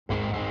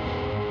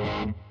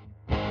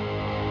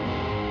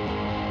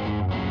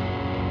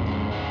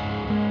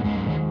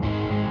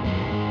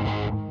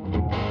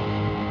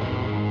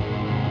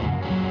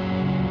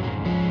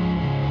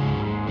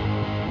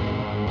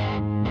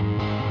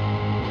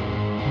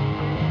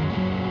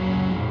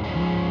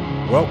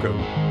Welcome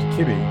to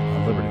Kibbe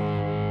on Liberty.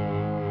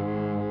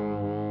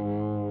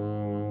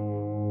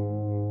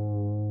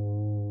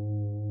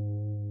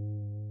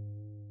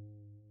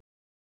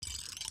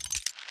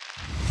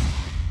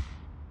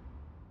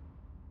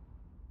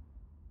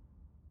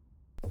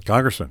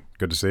 Congressman,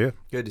 good to see you.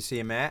 Good to see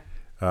you, Matt.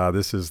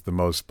 This is the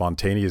most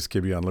spontaneous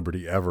Kibbe on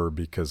Liberty ever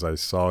because I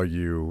saw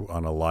you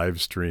on a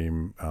live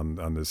stream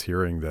on this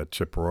hearing that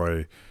Chip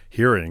Roy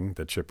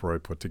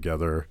put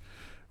together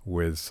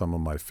with some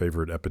of my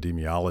favorite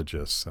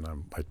epidemiologists, and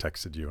I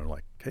texted you and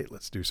like, hey,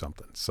 let's do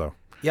something. So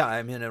yeah,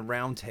 I'm in a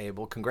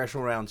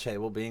congressional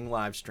roundtable being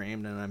live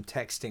streamed, and I'm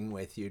texting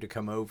with you to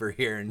come over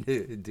here and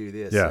do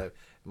this. Yeah. So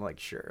I'm like,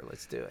 sure,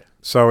 let's do it.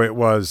 So it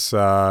was Jay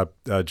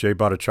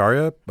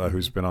Bhattacharya,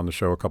 who's been on the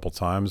show a couple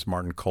times,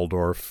 Martin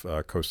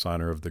Kulldorff,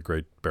 co-signer of the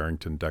Great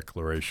Barrington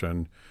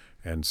Declaration,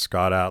 and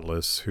Scott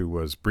Atlas, who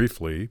was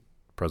briefly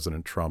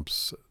President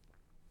Trump's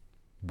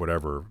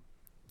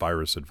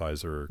virus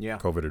advisor,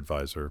 COVID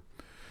advisor.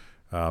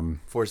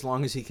 For as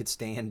long as he could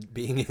stand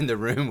being in the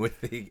room with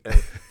the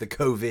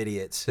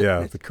COVIDiots.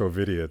 Yeah, the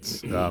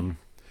COVIDiots.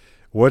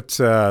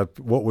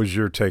 What was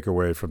your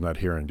takeaway from that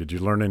hearing? Did you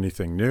learn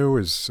anything new?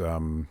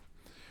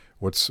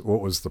 What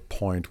was the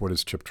point? What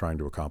is Chip trying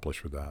to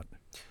accomplish with that?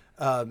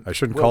 I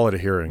shouldn't call it a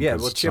hearing. Yeah,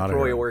 Chip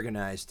Roy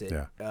organized it.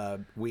 Yeah.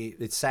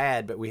 It's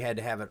sad, but we had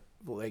to have it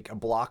like a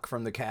block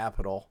from the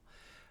Capitol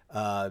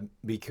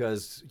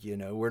because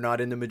we're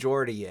not in the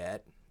majority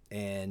yet.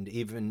 And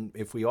even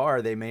if we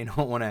are, they may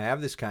not want to have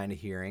this kind of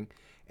hearing.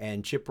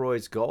 And Chip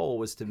Roy's goal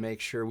was to make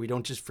sure we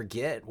don't just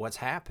forget what's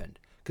happened.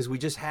 Because we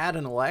just had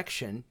an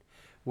election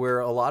where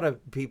a lot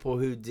of people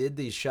who did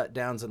these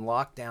shutdowns and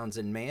lockdowns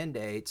and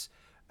mandates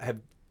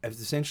have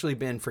essentially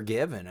been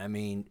forgiven. I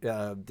mean,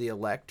 the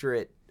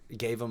electorate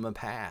gave them a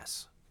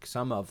pass,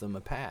 some of them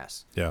a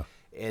pass. Yeah.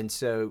 And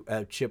so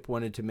Chip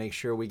wanted to make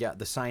sure we got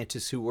the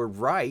scientists who were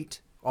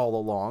right all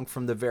along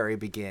from the very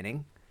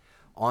beginning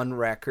on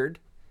record.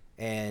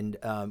 And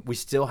we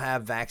still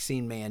have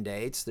vaccine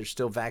mandates. There's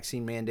still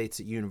vaccine mandates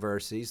at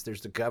universities.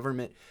 There's the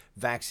government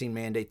vaccine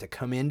mandate to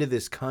come into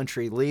this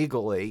country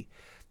legally.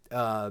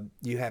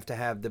 You have to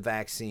have the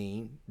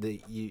vaccine.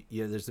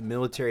 There's the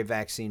military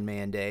vaccine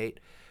mandate.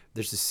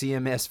 There's the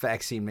CMS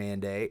vaccine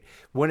mandate,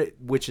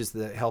 which is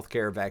the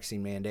healthcare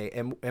vaccine mandate.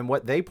 And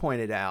what they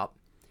pointed out,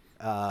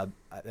 I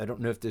don't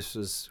know if this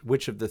was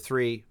which of the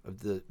three of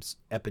the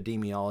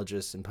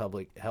epidemiologists and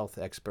public health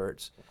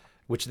experts,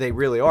 which they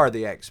really are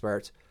the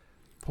experts,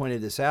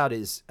 pointed this out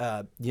is,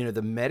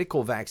 the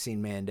medical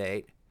vaccine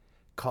mandate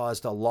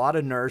caused a lot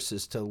of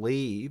nurses to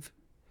leave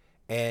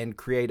and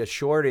create a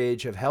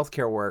shortage of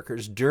healthcare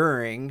workers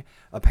during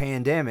a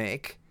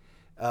pandemic.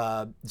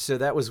 So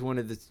that was one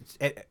of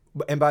the,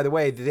 and by the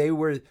way, they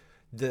were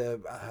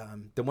the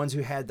ones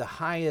who had the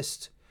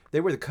highest,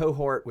 they were the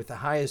cohort with the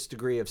highest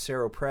degree of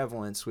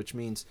seroprevalence, which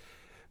means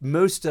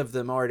most of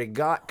them already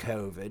got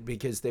COVID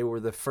because they were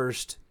the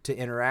first to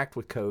interact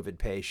with COVID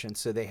patients,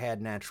 so they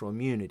had natural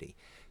immunity.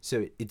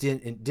 So it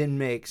didn't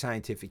make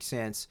scientific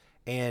sense,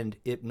 and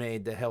it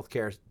made the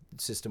healthcare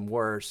system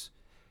worse.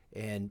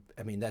 And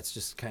I mean, that's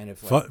just kind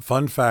of like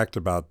fun fact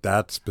about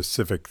that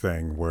specific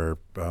thing, where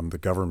the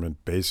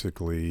government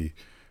basically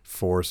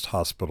forced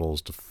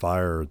hospitals to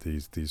fire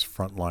these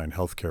frontline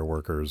healthcare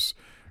workers.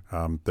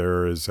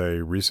 There is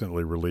a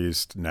recently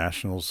released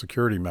national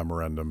security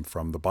memorandum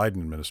from the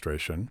Biden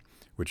administration,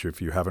 which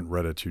if you haven't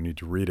read it, you need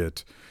to read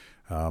it.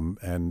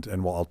 And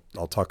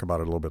I'll talk about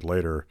it a little bit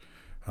later.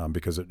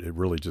 Because it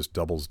really just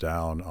doubles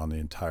down on the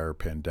entire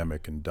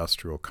pandemic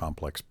industrial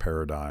complex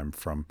paradigm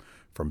from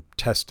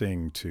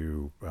testing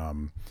to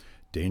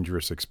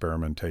dangerous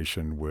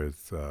experimentation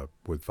with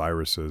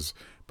viruses.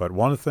 But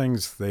one of the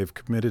things they've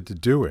committed to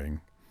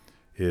doing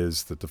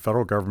is that the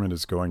federal government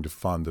is going to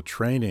fund the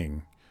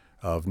training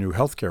of new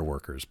healthcare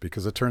workers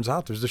because it turns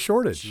out there's a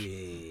shortage.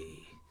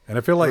 Gee. And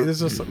I feel like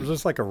this is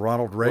just like a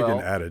Ronald Reagan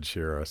adage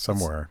here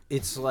somewhere.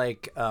 It's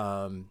like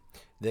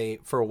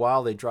for a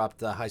while they dropped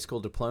the high school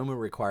diploma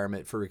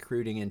requirement for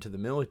recruiting into the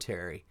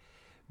military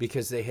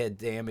because they had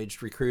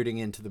damaged recruiting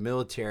into the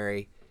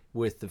military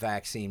with the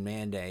vaccine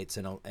mandates,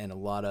 and a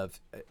lot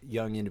of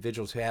young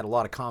individuals who had a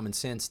lot of common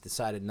sense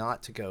decided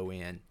not to go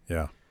in.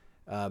 Yeah.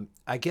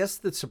 I guess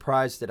the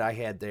surprise that I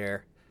had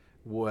there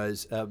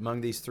was among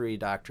these three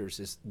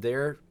doctors is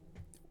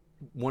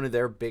one of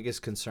their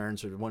biggest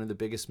concerns, or one of the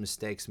biggest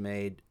mistakes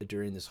made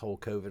during this whole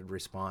COVID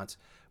response,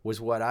 was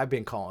what I've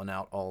been calling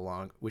out all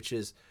along, which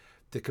is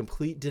the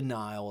complete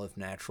denial of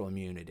natural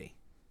immunity,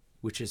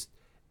 which has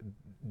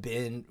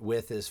been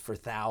with us for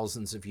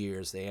thousands of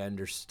years. They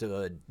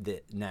understood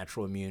that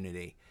natural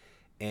immunity,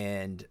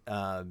 and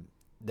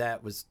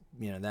that was,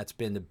 that's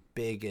been the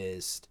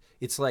biggest.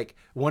 It's like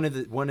one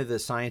of the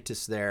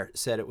scientists there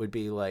said it would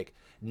be like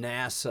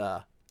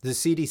NASA, the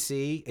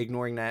CDC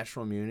ignoring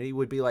natural immunity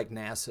would be like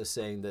NASA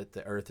saying that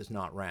the Earth is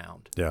not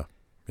round. Yeah,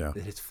 yeah.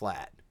 That it's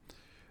flat.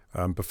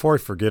 Before I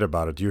forget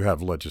about it, you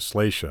have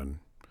legislation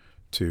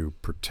to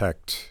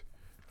protect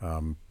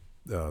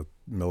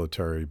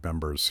military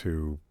members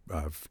who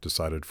have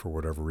decided for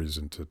whatever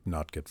reason to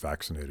not get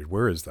vaccinated.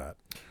 Where is that?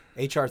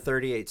 HR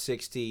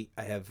 3860,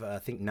 I have, I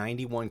think,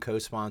 91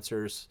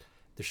 co-sponsors.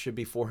 There should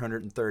be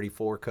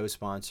 434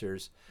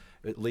 co-sponsors.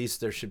 At least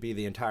there should be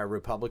the entire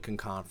Republican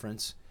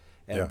conference.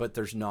 But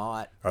there's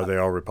not. Are they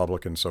all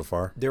Republicans so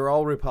far? They're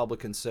all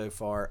Republicans so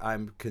far.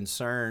 I'm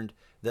concerned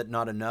that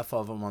not enough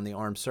of them on the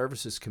Armed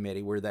Services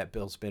Committee, where that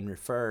bill's been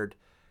referred.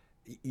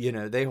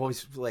 They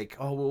always like,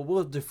 oh, well,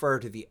 we'll defer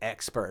to the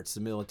experts,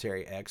 the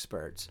military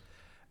experts.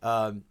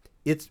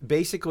 It's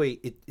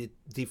basically, it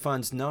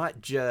defunds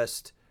not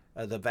just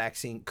the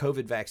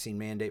COVID vaccine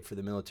mandate for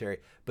the military,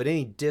 but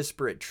any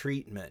disparate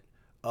treatment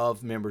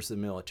of members of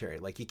the military.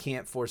 Like, you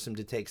can't force them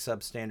to take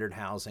substandard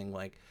housing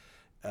like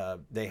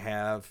they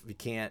have. You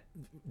can't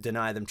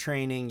deny them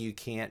training. You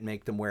can't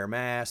make them wear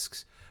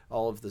masks.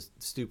 All of the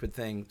stupid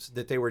things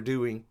that they were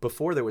doing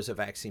before there was a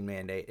vaccine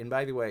mandate. And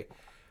by the way,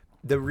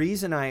 the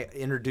reason I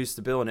introduced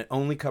the bill and it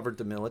only covered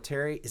the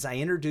military is I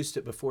introduced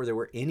it before there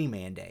were any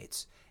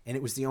mandates. And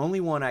it was the only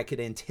one I could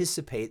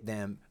anticipate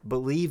them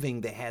believing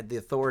they had the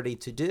authority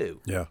to do.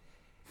 Yeah.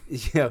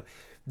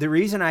 The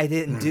reason I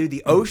didn't do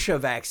the OSHA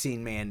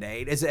vaccine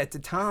mandate is at the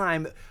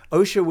time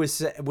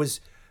OSHA was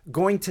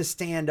going to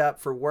stand up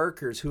for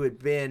workers who had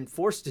been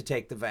forced to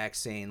take the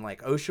vaccine.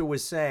 Like, OSHA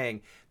was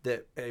saying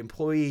that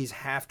employees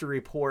have to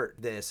report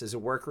this as a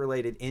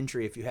work-related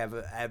injury if you have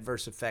an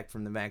adverse effect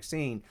from the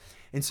vaccine.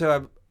 And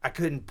so I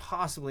couldn't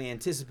possibly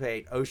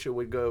anticipate OSHA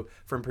would go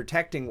from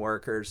protecting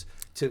workers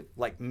to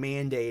like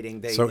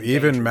mandating they. So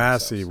even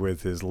Massie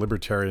with his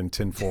libertarian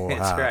tinfoil hat,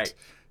 that's right.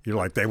 You're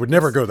like, they would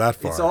never go that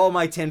far. It's all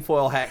my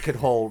tinfoil hat could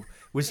hold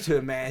was to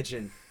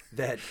imagine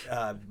that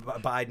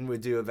Biden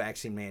would do a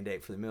vaccine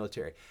mandate for the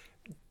military.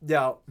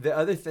 Now, the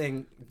other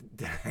thing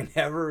that I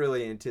never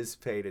really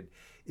anticipated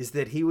is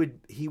that he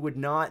would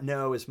not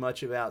know as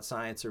much about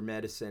science or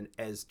medicine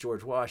as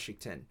George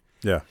Washington.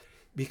 Yeah.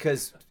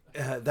 Because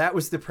that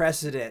was the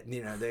precedent.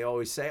 They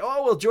always say,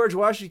 oh, well, George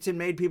Washington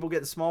made people get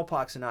the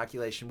smallpox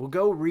inoculation. Well,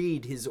 go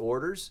read his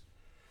orders.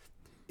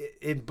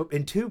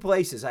 In two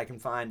places I can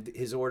find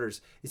his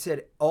orders. It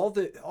said all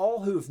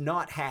who've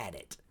not had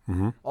it,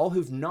 all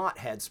who've not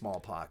had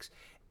smallpox,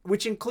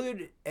 which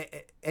include,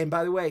 and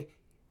by the way,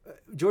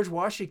 George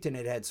Washington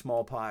had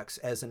smallpox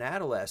as an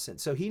adolescent,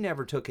 so he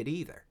never took it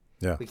either.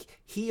 Yeah.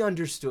 He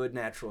understood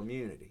natural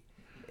immunity,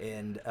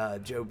 and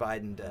Joe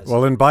Biden does.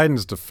 Well, in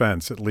Biden's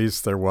defense, at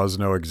least there was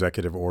no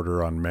executive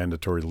order on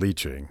mandatory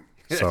leaching.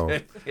 So,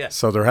 yeah.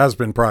 So there has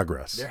been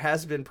progress. There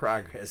has been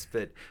progress,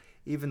 but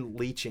even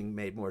leaching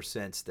made more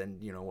sense than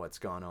what's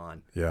gone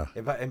on. Yeah.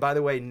 And by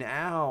the way,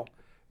 now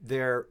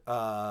they're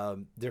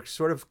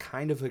sort of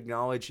kind of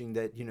acknowledging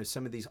that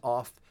some of these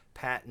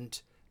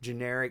off-patent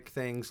generic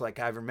things like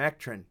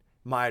ivermectin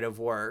might have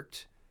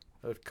worked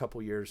a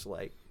couple years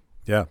late.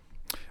 Yeah.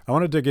 I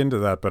want to dig into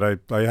that, but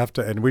I have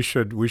to, and we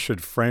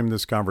should frame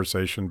this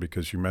conversation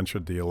because you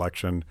mentioned the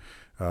election.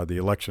 The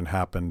election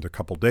happened a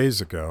couple days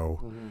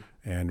ago,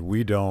 and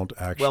we don't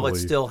actually. Well,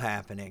 it's still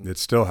happening. It's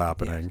still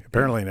happening. Yeah.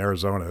 Apparently in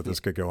Arizona, this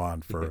could go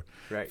on for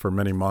right. for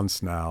many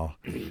months now.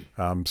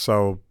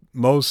 So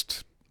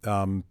most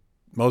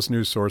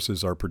news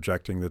sources are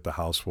projecting that the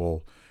House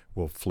will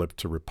flip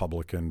to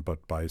Republican,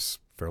 but by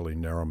fairly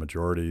narrow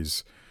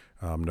majorities.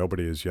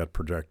 Nobody is yet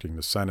projecting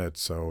the Senate,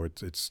 so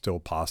it's still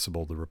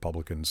possible the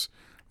Republicans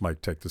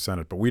might take the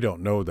Senate, but we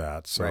don't know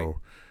that. So right.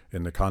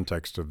 In the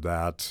context of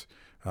that,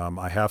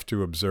 I have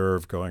to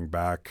observe going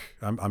back,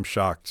 I'm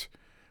shocked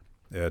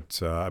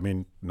at,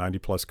 90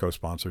 plus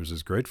co-sponsors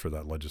is great for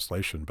that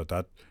legislation, but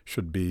that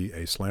should be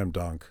a slam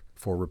dunk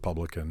for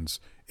Republicans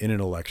in an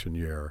election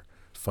year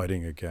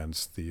fighting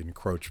against the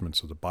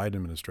encroachments of the Biden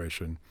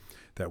administration.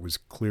 That was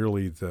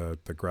clearly the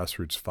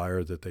grassroots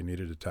fire that they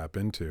needed to tap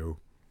into.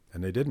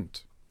 And they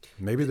didn't.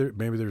 Maybe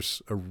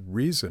there's a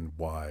reason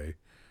why.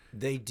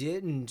 They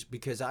didn't,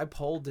 because I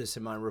polled this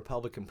in my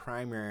Republican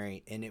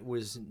primary, and it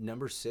was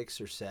number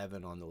 6 or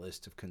 7 on the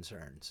list of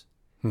concerns.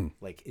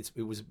 Like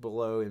it was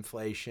below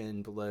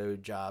inflation, below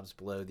jobs,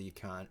 below the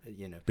economy.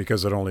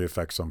 Because it only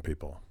affects some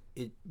people.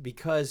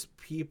 Because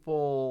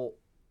people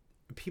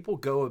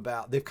go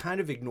about, they've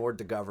kind of ignored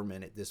the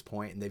government at this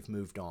point, and they've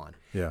moved on.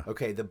 Yeah.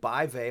 Okay, the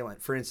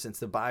bivalent, for instance,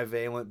 the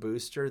bivalent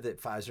booster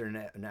that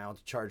Pfizer now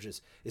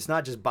charges, it's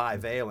not just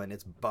bivalent,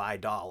 it's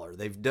 $.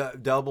 They've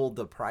doubled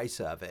the price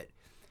of it.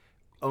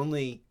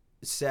 Only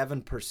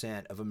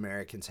 7% of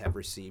Americans have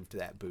received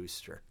that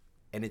booster.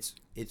 And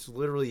it's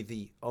literally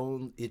the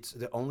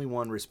only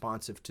one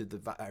responsive to the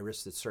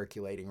virus that's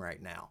circulating right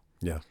now.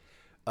 Yeah.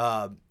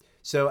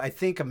 So I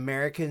think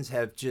Americans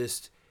have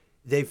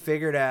they've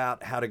figured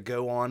out how to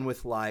go on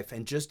with life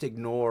and just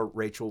ignore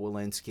Rachel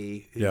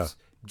Walensky, who's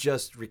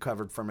just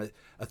recovered from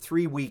a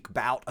 3-week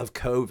bout of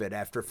COVID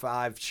after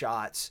 5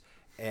 shots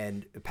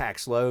and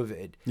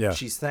Paxlovid. Yeah.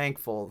 She's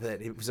thankful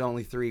that it was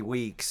only 3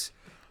 weeks.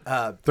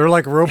 They're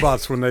like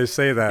robots when they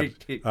say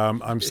that.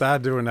 I'm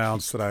sad to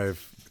announce that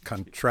I've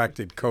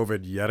contracted COVID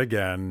yet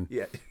again,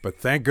 but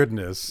thank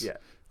goodness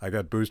I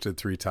got boosted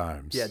 3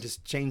 times. Yeah,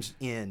 just changed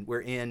N,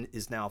 where N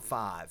is now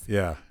 5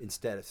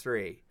 instead of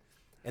 3.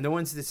 And the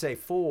ones that say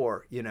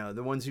 4,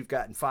 the ones who've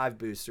gotten 5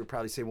 boosts are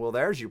probably saying, well,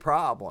 there's your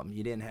problem.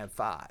 You didn't have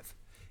 5.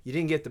 you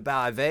didn't get the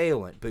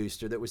bivalent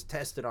booster that was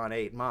tested on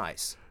 8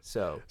 mice.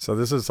 So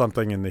this is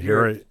something in the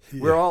hearing.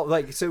 We're all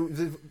like,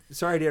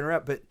 sorry to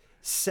interrupt, but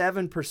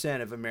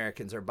 7% of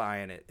Americans are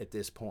buying it at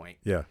this point.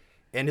 Yeah.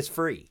 And it's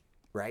free,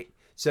 right?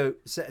 So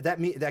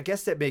I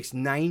guess that makes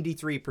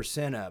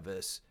 93% of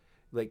us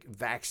like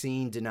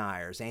vaccine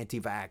deniers,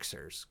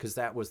 anti-vaxxers, because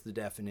that was the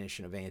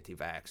definition of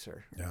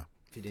anti-vaxxer. Yeah.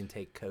 If you didn't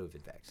take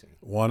COVID vaccine.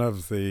 One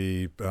of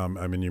the,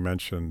 you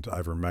mentioned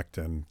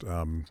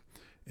ivermectin,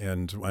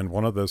 and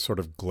one of the sort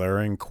of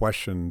glaring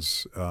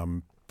questions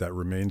that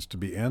remains to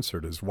be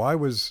answered is, why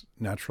was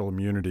natural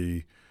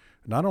immunity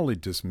not only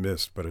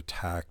dismissed but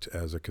attacked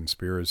as a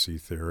conspiracy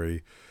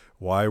theory?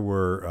 Why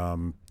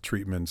were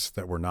treatments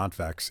that were not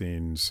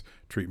vaccines,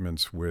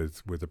 treatments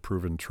with a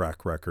proven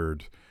track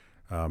record,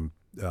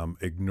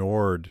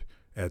 ignored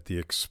at the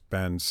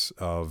expense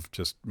of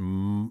just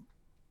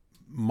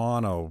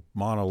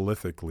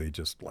monolithically,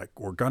 just like,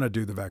 we're going to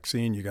do the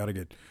vaccine, you got to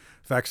get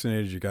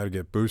vaccinated, you got to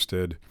get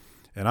boosted.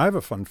 And I have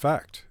a fun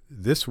fact.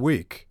 This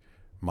week,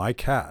 my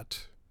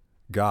cat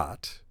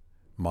got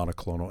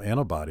monoclonal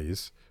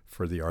antibodies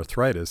for the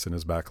arthritis in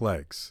his back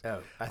legs. Oh,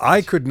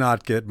 I could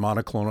not get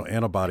monoclonal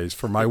antibodies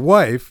for my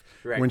wife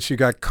right. when she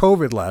got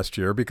COVID last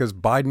year because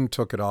Biden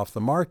took it off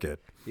the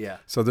market. Yeah.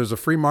 So there's a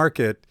free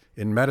market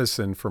in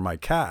medicine for my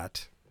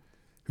cat,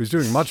 who's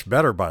doing much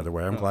better, by the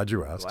way. I'm glad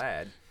you asked.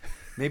 Glad.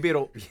 Maybe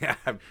it'll. Yeah.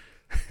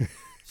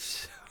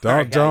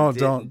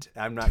 Don't.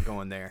 I'm not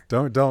going there.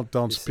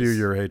 Don't spew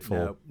your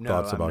hateful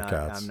thoughts about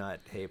cats. I'm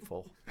not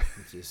hateful.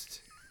 It's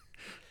just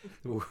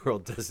the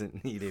world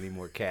doesn't need any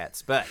more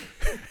cats. But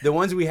the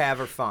ones we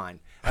have are fine.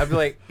 I'd be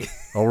like,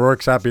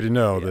 O'Rourke's happy to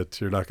know that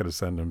you're not going to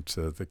send them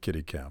to the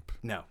kitty camp.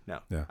 No.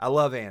 Yeah. I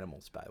love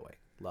animals, by the way.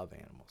 Love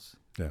animals.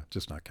 Yeah,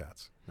 just not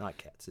cats. Not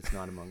cats. It's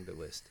not among the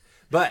list.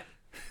 But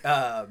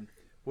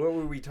what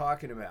were we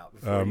talking about?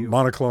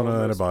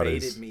 Monoclonal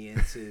antibodies. Baited me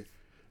into.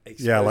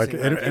 Yeah, like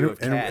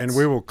and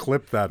we will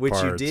clip that which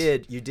part.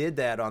 you did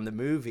that on the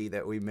movie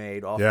that we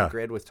made Off the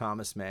Grid with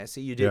Thomas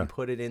Massie. You didn't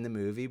put it in the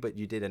movie, but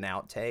you did an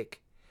outtake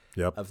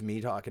of me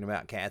talking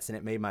about cats, and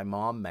it made my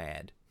mom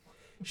mad.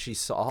 She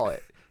saw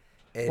it.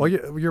 And well,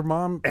 your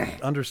mom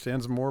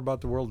understands more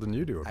about the world than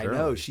you do, apparently.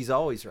 I know, she's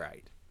always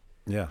right.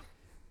 Yeah.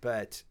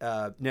 But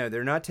no,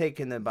 they're not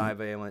taking the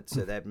bivalent,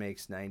 so that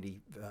makes 93%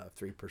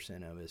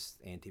 of us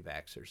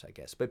anti-vaxxers, I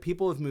guess. But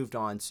people have moved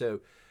on, so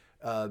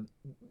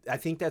I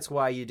think that's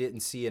why you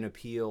didn't see an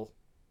appeal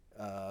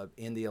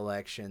in the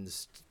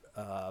elections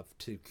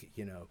to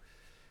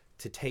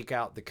take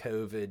out the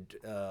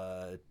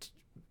COVID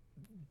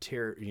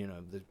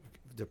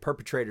the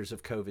perpetrators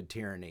of COVID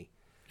tyranny.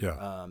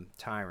 Yeah.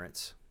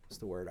 Tyrants is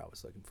the word I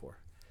was looking for.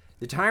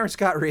 The tyrants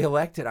got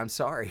reelected. I'm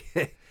sorry.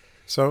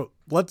 So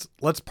let's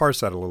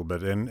parse that a little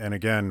bit. And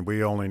again,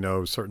 we only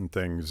know certain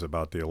things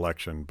about the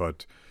election,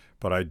 but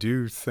I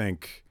do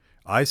think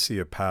I see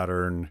a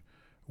pattern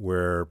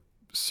where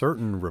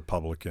certain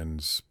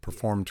Republicans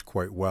performed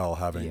quite well,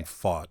 having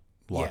fought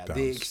lockdowns. Yeah,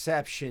 the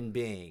exception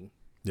being,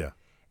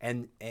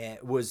 and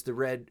was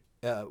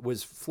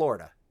was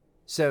Florida.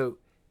 So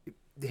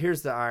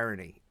here's the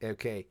irony.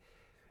 Okay,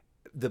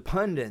 the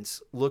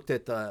pundits looked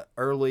at the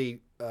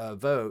early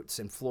votes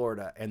in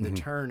Florida and the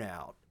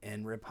turnout,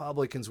 and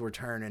Republicans were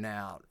turning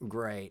out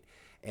great.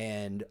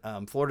 And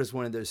Florida's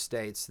one of those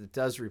states that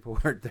does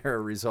report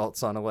their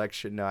results on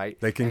election night.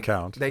 They can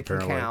count. They can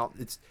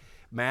count.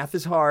 Math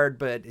is hard,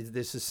 but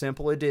this is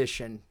simple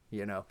addition.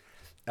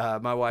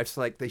 My wife's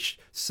like,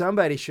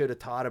 somebody should have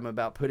taught them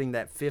about putting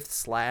that fifth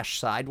slash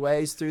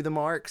sideways through the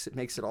marks. It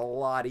makes it a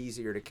lot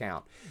easier to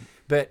count.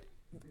 But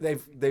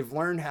they've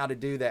learned how to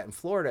do that in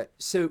Florida.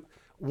 So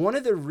one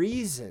of the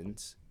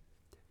reasons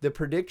the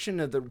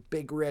prediction of the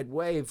big red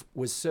wave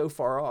was so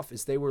far off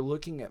is they were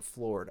looking at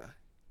Florida,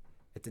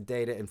 at the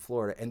data in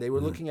Florida, and they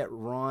were looking at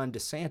Ron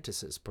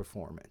DeSantis's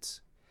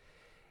performance.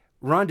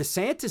 Ron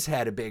DeSantis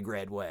had a big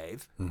red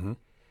wave. Mm-hmm.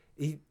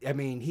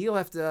 He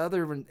left the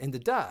other in the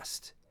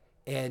dust,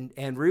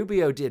 and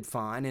Rubio did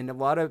fine, and a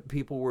lot of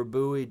people were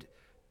buoyed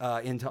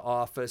into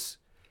office,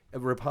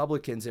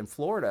 Republicans in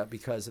Florida,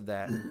 because of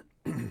that.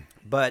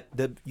 But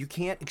you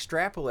can't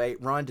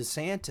extrapolate Ron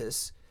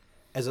DeSantis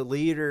as a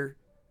leader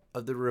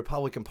of the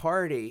Republican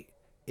Party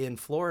in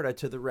Florida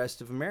to the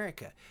rest of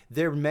America.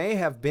 There may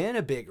have been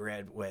a big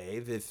red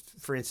wave if,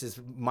 for instance,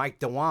 Mike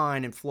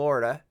DeWine in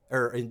Florida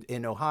or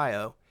in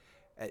Ohio,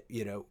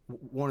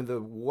 one of the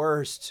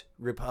worst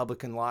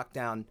Republican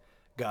lockdown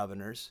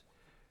governors.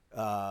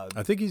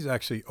 I think he's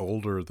actually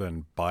older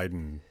than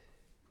Biden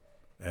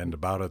and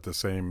about at the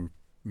same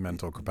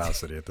mental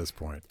capacity at this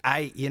point.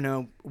 I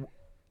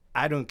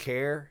don't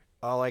care.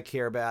 All I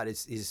care about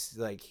is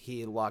like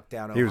he locked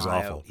down Ohio. He was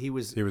awful. He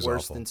was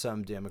worse than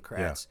some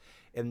Democrats.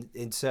 Yeah.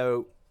 And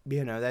so,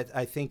 that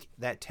I think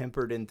that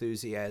tempered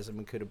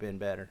enthusiasm could have been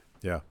better.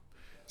 Yeah.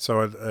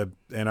 So,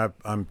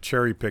 I'm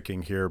cherry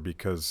picking here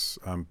because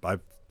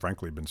I've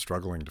frankly been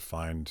struggling to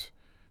find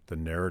the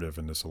narrative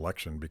in this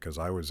election, because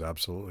I was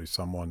absolutely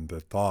someone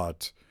that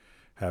thought,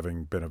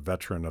 having been a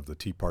veteran of the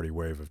Tea Party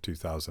wave of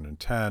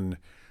 2010,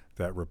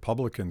 that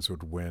Republicans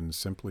would win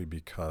simply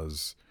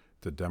because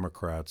the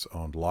Democrats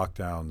owned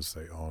lockdowns.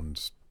 They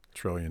owned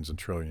trillions and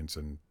trillions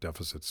in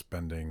deficit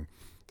spending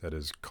that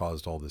has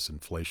caused all this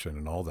inflation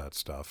and all that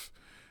stuff.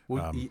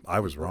 I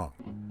was wrong.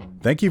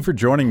 Thank you for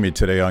joining me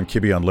today on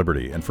Kibbe on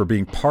Liberty and for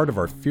being part of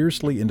our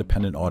fiercely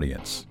independent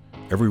audience.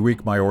 Every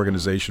week, my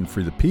organization,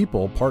 Free the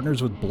People,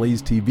 partners with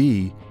Blaze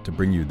TV to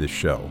bring you this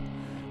show.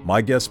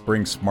 My guests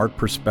bring smart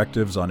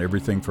perspectives on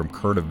everything from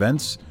current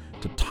events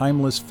to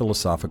timeless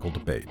philosophical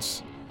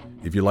debates.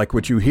 If you like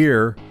what you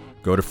hear,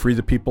 go to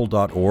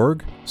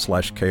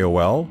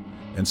freethepeople.org/KOL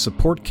and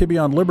support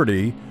Kibbe on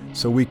Liberty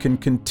so we can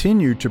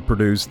continue to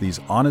produce these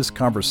honest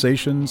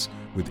conversations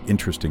with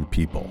interesting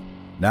people.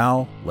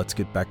 Now, let's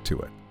get back to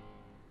it.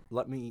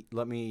 Let me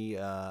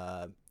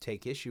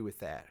take issue with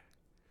that.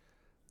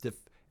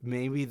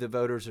 Maybe the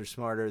voters are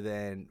smarter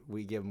than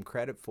we give them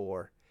credit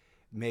for.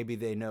 Maybe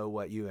they know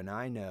what you and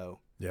I know.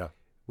 Yeah.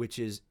 Which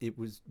is, it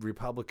was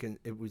Republican.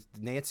 It was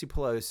Nancy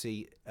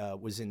Pelosi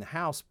was in the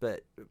House,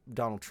 but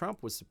Donald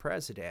Trump was the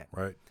president.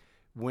 Right.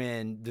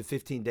 When the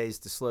 15 days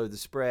to slow the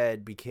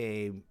spread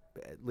became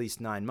at least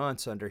 9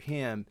 months under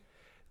him,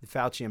 the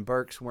Fauci and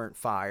Birx weren't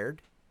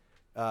fired.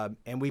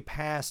 And we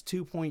passed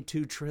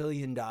 $2.2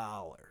 trillion.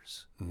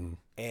 Mm-hmm.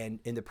 And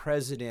the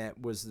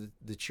president was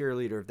the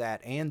cheerleader of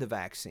that and the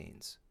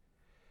vaccines,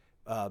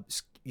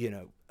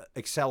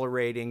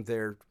 accelerating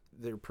their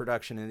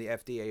production and the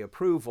FDA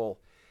approval.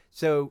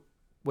 So,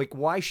 like,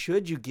 why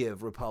should you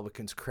give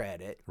Republicans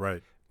credit?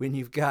 Right. When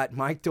you've got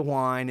Mike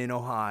DeWine in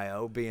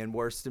Ohio being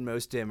worse than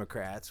most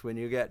Democrats, when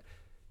you got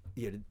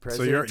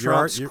President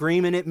Trump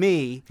screaming at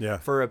me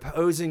for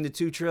opposing the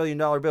 $2 trillion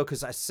bill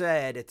because I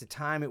said at the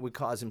time it would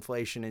cause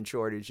inflation and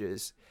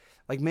shortages.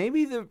 Like,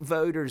 maybe the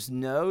voters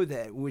know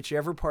that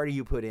whichever party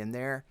you put in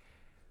there,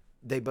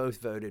 they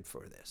both voted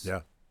for this.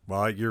 Yeah.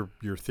 Well,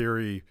 your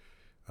theory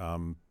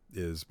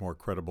is more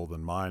credible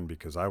than mine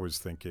because I was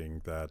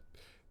thinking that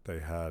they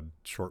had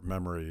short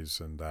memories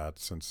and that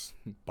since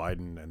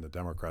Biden and the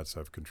Democrats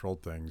have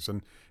controlled things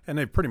and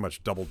they pretty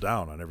much doubled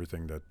down on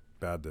everything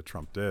bad that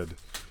Trump did.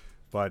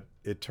 But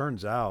it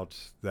turns out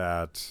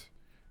that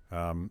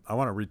I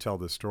want to retell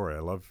this story. I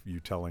love you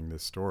telling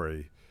this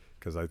story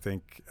because I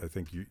think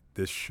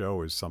this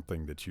show is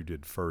something that you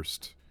did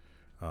first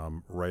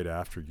right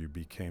after you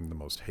became the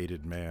most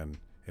hated man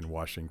in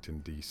Washington,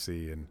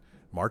 D.C. in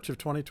March of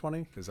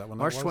 2020? Is that when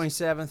March that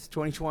was? March 27th,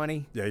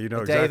 2020. Yeah, you know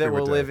the exactly day that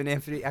what will day. live in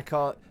infinity. I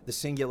call it the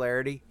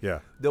singularity. Yeah.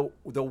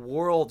 The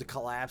world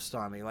collapsed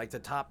on me. Like, the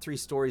top 3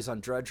 stories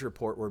on Drudge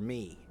Report were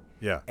me.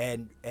 Yeah.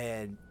 And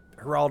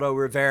Geraldo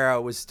Rivera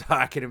was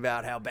talking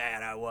about how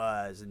bad I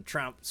was, and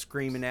Trump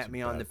screaming at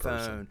me on the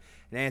phone.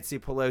 Nancy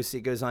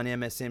Pelosi goes on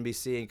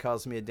MSNBC and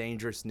calls me a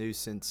dangerous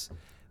nuisance.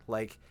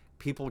 Like,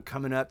 people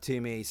coming up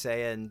to me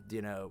saying,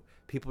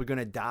 people are going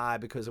to die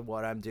because of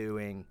what I'm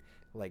doing.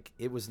 Like,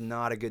 it was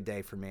not a good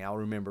day for me. I'll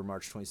remember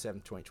March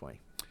 27th, 2020.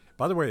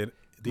 By the way,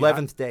 the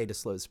 11th day to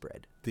slow the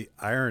spread. The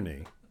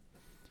irony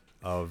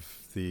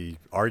of the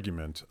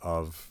argument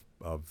of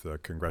the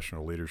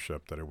congressional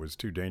leadership that it was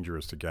too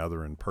dangerous to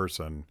gather in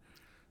person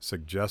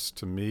suggests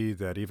to me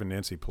that even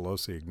Nancy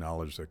Pelosi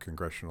acknowledged that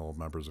congressional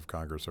members of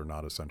Congress are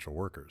not essential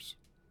workers.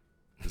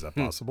 Is that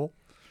possible?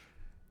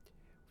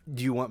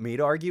 Do you want me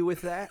to argue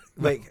with that?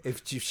 Like,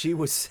 if she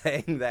was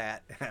saying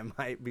that, I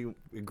might be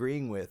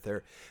agreeing with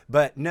her.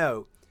 But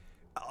no,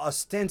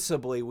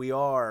 ostensibly we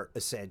are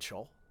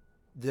essential.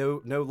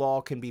 No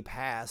law can be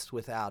passed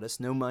without us.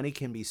 No money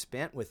can be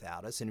spent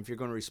without us. And if you're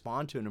going to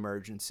respond to an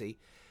emergency,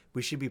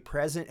 we should be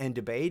present and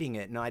debating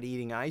it, not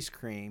eating ice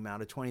cream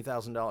out of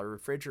 $20,000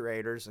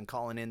 refrigerators and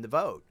calling in the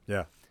vote.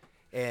 Yeah.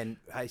 And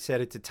I said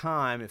at the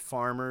time, if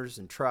farmers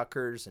and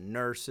truckers and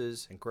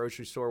nurses and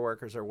grocery store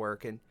workers are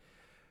working,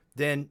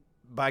 then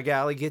by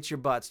golly, get your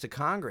butts to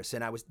Congress.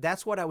 And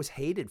that's what I was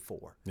hated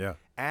for. Yeah.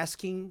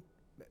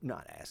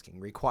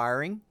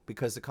 Requiring,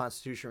 because the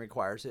Constitution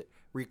requires it,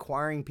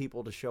 requiring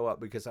people to show up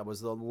because I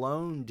was the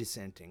lone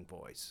dissenting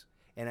voice.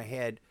 And I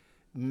had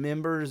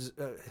members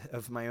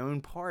of my own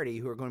party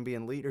who are going to be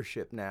in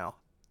leadership now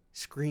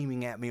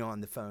screaming at me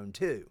on the phone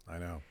too. I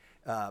know.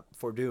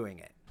 For doing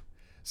it.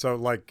 So,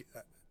 like,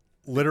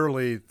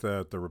 literally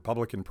the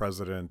Republican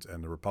president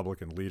and the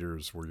Republican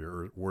leaders were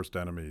your worst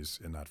enemies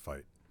in that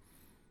fight.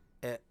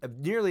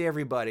 Nearly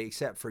everybody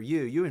except for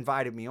you. You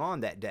invited me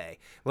on that day.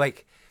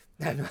 Like,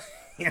 I don't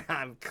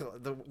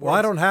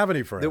have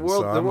any friends. The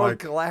world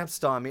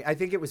collapsed on me. I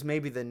think it was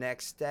maybe the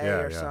next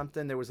day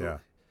something. There was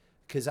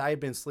because I had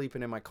been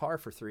sleeping in my car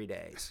for 3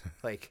 days.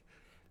 Like,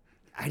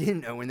 I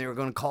didn't know when they were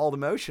going to call the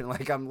motion.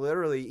 Like, I'm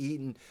literally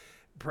eating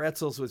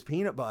pretzels with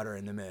peanut butter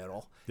in the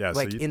middle. Yeah,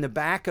 like, in the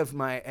back of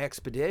my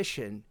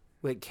expedition,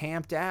 like,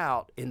 camped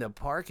out in the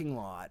parking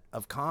lot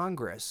of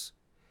Congress,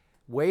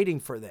 waiting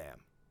for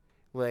them.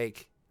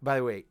 Like, by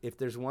the way, if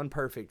there's one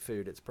perfect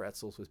food, it's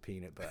pretzels with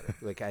peanut butter.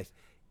 Like,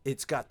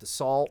 it's got the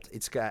salt,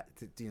 it's got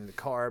the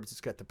carbs, it's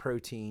got the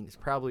protein. It's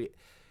probably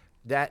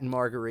that and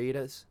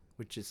margaritas,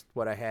 which is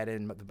what I had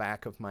in the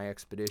back of my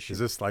expedition. Is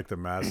this like the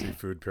Massie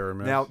food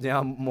pyramid?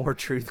 Now more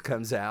truth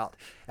comes out.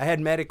 I had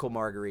medical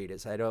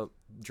margaritas. I don't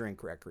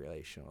drink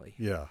recreationally.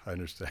 Yeah, I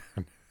understand.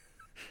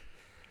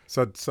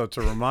 So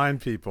to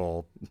remind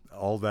people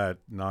all that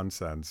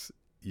nonsense,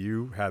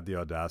 you had the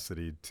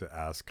audacity to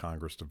ask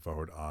Congress to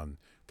vote on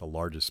the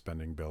largest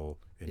spending bill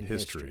in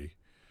history,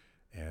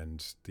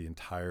 and the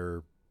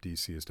entire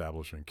D.C.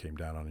 establishment came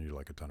down on you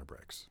like a ton of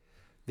bricks.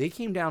 They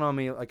came down on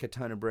me like a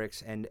ton of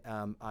bricks, and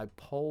I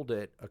polled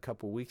it a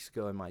couple weeks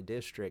ago in my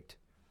district.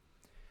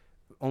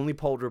 Only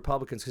polled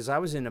Republicans because I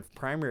was in a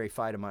primary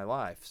fight of my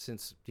life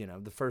since,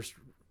 the first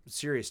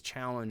serious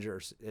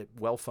challenger,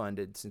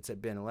 well-funded since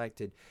I'd been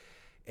elected.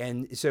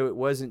 And so it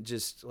wasn't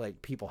just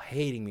like people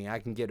hating me. I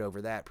can get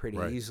over that pretty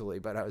easily,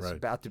 but I was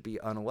about to be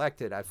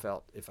unelected, I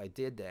felt, if I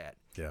did that.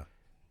 Yeah.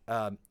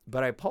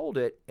 But I polled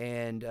it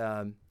and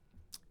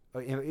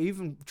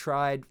even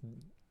tried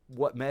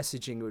what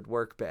messaging would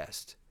work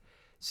best.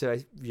 So,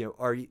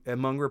 are you,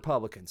 among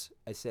Republicans,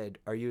 I said,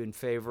 are you in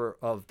favor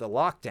of the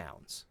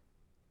lockdowns?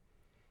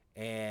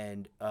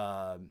 And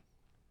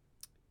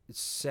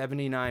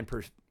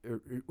 79%.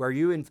 Are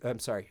you in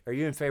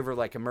favor of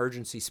like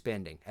emergency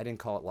spending? I didn't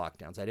call it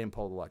lockdowns. I didn't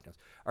poll the lockdowns.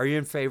 Are you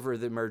in favor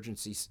of the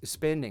emergency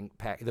spending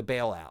pack, the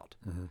bailout?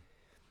 Mm-hmm.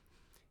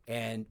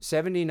 And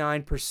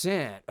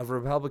 79% of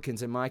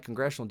Republicans in my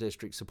congressional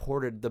district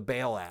supported the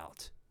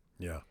bailout.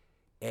 Yeah.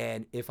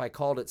 And if I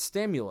called it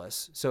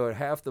stimulus, so at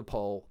half the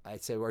poll,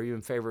 I'd say, are you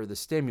in favor of the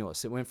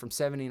stimulus? It went from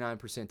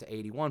 79% to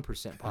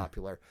 81%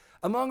 popular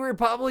among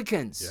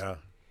Republicans. Yeah.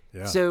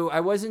 Yeah. So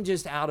I wasn't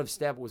just out of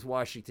step with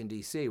Washington,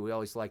 D.C. We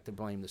always like to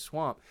blame the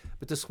swamp.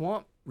 But the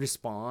swamp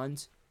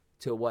responds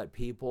to what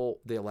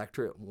the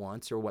electorate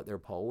wants or what they're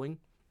polling.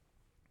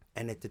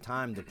 And at the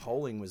time, the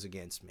polling was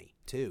against me,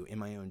 too, in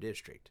my own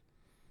district.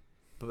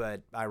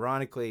 But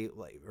ironically,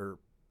 or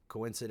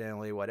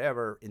coincidentally,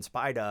 whatever, in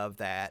spite of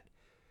that,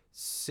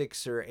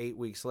 6 or 8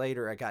 weeks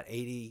later, I got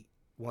 81%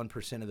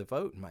 of the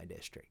vote in my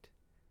district.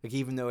 Like,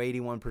 even though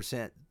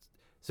 81%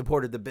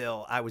 supported the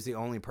bill, I was the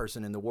only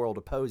person in the world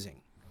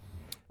opposing.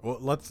 Well,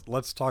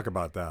 let's talk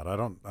about that.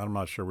 I'm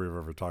not sure we've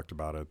ever talked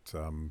about it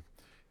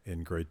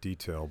in great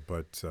detail,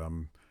 but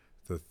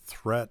the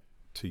threat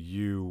to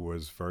you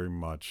was very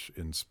much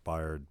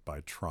inspired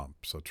by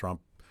Trump. So Trump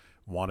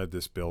wanted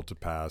this bill to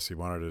pass. He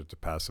wanted it to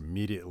pass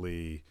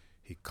immediately.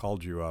 He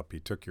called you up.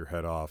 He took your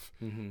head off.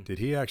 Mm-hmm. Did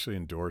he actually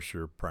endorse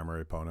your primary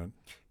opponent?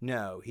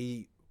 No,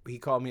 he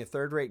called me a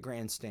third-rate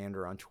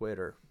grandstander on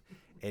Twitter.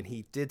 And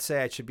he did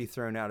say I should be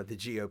thrown out of the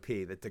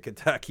GOP, that the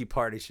Kentucky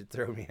Party should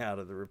throw me out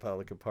of the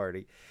Republican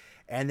Party.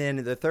 And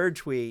then the third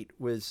tweet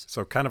was...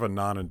 So kind of a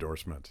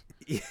non-endorsement.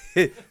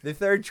 The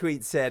third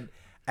tweet said,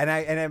 and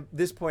at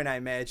this point I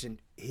imagine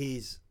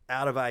he's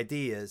out of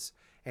ideas,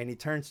 and he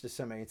turns to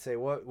somebody and say,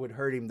 what would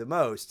hurt him the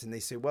most? And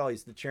they say, well,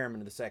 he's the chairman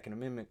of the Second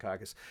Amendment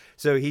Caucus.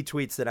 So he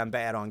tweets that I'm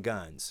bad on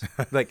guns.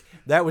 Like,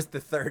 that was the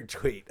third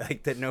tweet,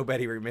 like, that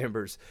nobody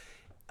remembers.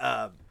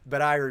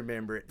 But I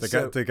remember it.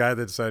 The guy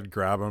that said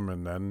grab him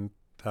and then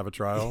have a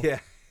trial?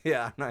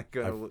 Yeah, I'm not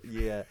going to,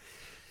 yeah.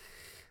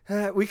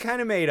 We kind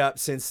of made up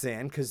since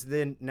then, because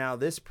now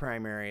this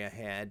primary I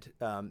had,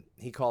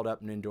 he called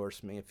up and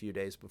endorsed me a few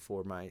days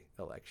before my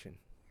election.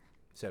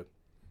 So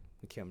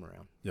we came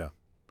around. Yeah.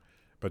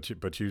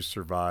 But you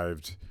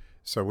survived.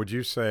 So would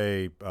you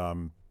say,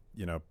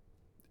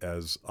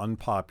 as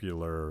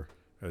unpopular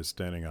as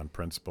standing on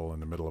principle in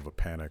the middle of a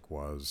panic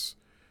was,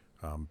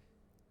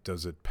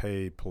 does it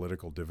pay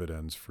political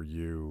dividends for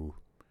you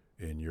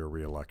in your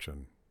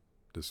reelection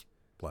this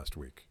last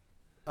week?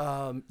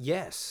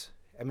 Yes.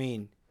 I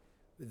mean,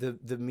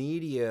 the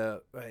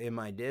media in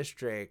my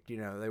district, they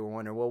were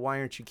wondering, well, why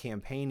aren't you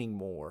campaigning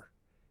more?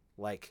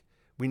 Like,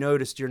 we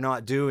noticed you're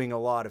not doing a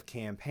lot of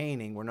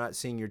campaigning. We're not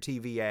seeing your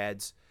TV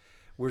ads.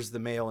 Where's the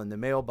mail in the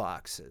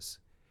mailboxes?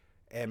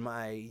 And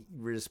my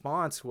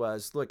response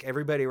was, look,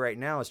 everybody right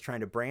now is trying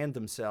to brand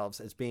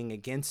themselves as being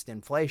against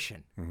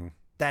inflation. Mm-hmm.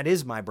 That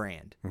is my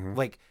brand. Mm-hmm.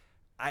 Like,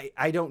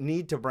 I don't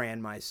need to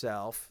brand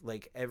myself.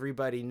 Like,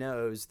 everybody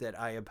knows that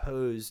I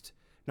opposed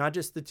not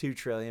just the $2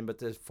 trillion, but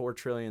the $4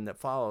 trillion that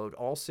followed,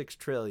 all $6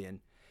 trillion,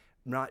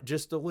 not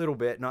just a little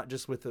bit, not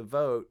just with a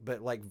vote,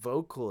 but like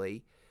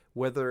vocally,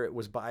 whether it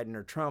was Biden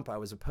or Trump, I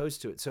was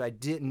opposed to it. So I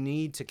didn't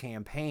need to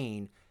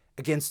campaign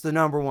against the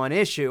number one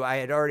issue. I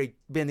had already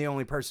been the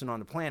only person on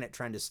the planet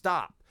trying to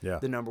stop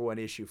the number one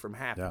issue from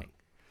happening. Yeah.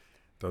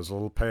 Those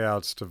little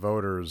payouts to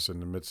voters in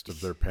the midst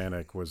of their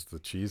panic was the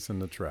cheese in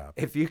the trap.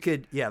 If you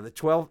could, the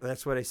 12,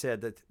 that's what I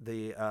said, that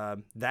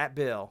that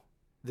bill,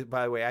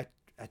 by the way, I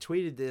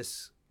tweeted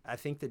this, I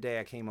think the day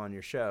I came on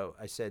your show,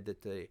 I said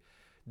that the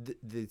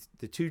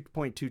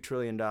 $2.2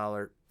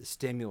 trillion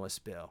stimulus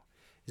bill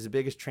is the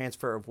biggest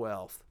transfer of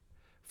wealth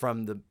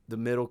from the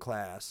middle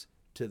class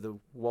to the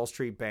Wall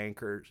Street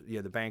bankers,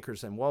 the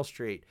bankers on Wall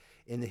Street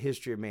in the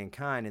history of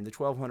mankind. And the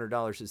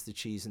 $1,200 is the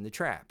cheese in the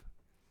trap.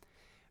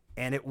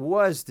 And it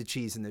was the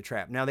cheese in the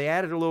trap. Now, they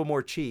added a little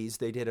more cheese.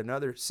 They did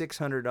another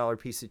 $600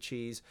 piece of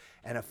cheese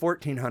and a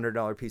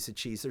 $1,400 piece of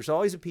cheese. There's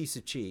always a piece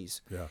of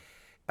cheese. Yeah.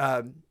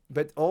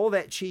 But all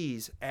that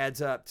cheese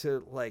adds up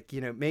to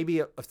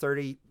maybe a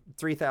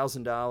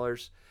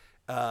 $33,000.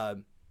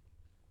 And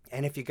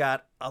if you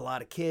got a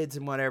lot of kids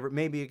and whatever,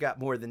 maybe you got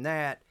more than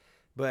that.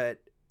 But,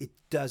 it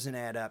doesn't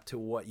add up to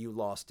what you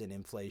lost in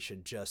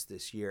inflation just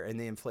this year, and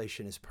the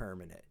inflation is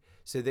permanent.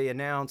 So they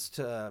announced,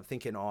 I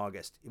think in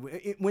August,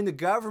 when the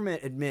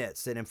government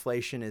admits that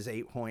inflation is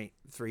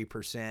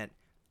 8.3%,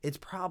 it's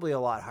probably a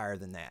lot higher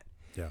than that.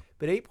 Yeah.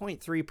 But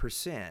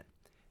 8.3%,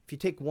 if you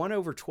take 1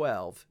 over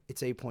 12,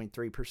 it's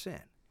 8.3%.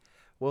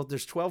 Well,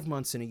 there's 12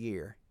 months in a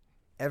year.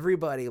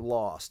 Everybody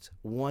lost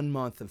 1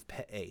 month of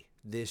pay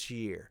this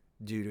year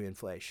due to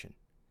inflation.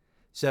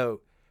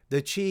 So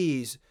the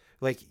cheese,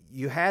 like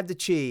you had the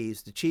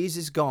cheese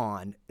is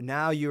gone.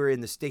 Now you're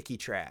in the sticky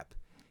trap.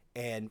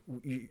 And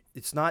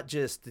it's not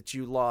just that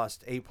you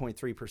lost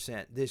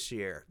 8.3% this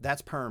year.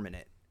 That's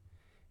permanent.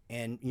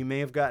 And you may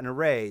have gotten a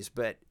raise,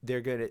 but they're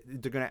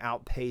gonna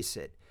outpace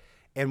it.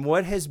 And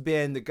what has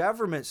been the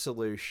government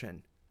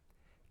solution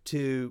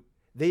to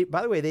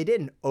by the way, they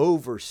didn't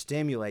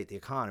overstimulate the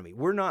economy.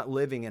 We're not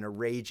living in a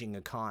raging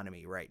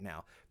economy right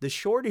now. The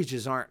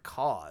shortages aren't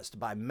caused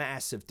by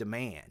massive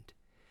demand.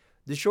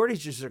 The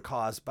shortages are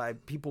caused by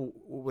people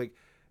like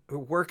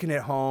working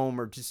at home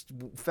or just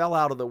fell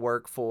out of the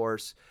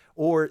workforce,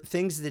 or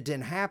things that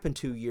didn't happen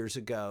 2 years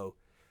ago.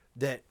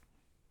 That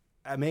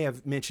I may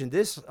have mentioned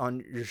this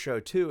on your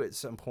show too at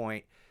some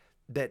point,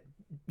 that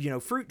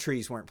fruit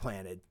trees weren't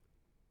planted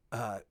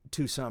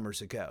 2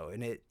 summers ago.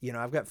 And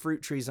I've got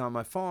fruit trees on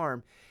my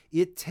farm.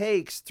 It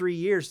takes 3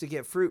 years to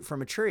get fruit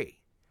from a tree.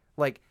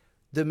 Like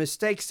the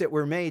mistakes that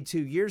were made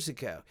 2 years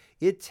ago,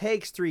 it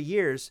takes 3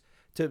 years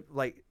to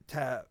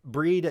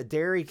breed a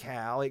dairy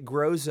cow. It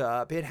grows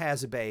up, it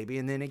has a baby,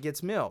 and then it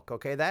gets milk.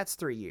 Okay, that's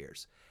 3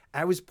 years.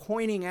 I was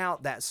pointing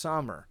out that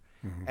summer,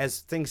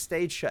 as things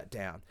stayed shut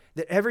down,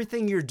 that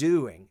everything you're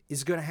doing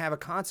is going to have a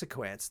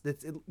consequence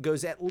that it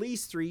goes at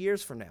least 3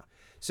 years from now.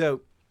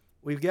 So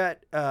we've got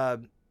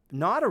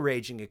not a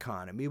raging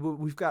economy, but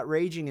we've got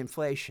raging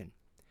inflation.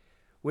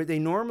 What they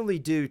normally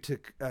do to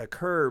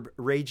curb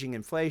raging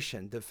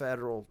inflation, the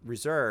Federal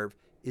Reserve,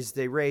 is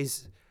they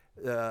raise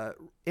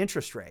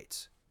interest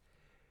rates.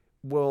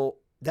 Well,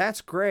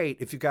 that's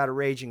great if you've got a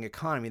raging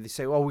economy. They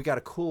say, well, we got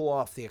to cool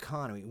off the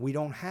economy. We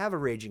don't have a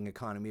raging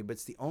economy, but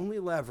it's the only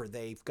lever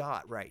they've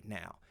got right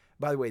now.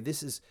 By the way,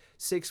 this is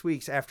 6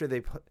 weeks after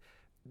they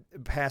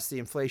passed the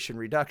Inflation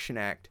Reduction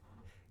Act.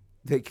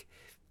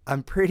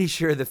 I'm pretty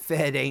sure the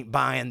Fed ain't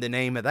buying the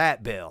name of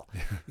that bill,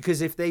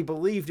 because if they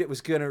believed it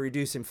was going to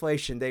reduce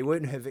inflation, they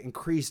wouldn't have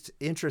increased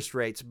interest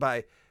rates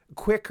by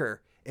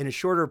quicker in a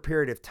shorter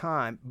period of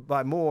time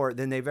by more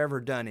than they've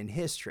ever done in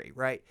history,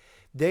 right?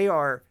 They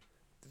are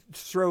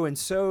throwing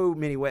so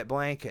many wet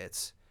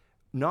blankets,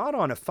 not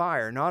on a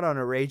fire, not on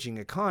a raging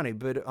economy,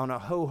 but on a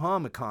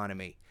ho-hum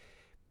economy.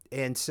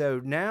 And so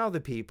now the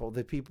people,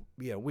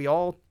 we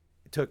all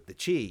took the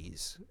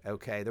cheese,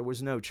 okay? There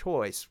was no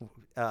choice,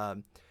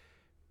 because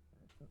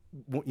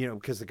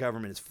the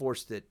government has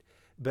forced it.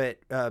 But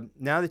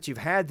now that you've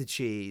had the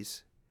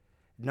cheese,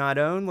 not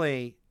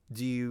only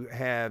do you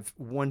have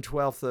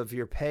 1/12 of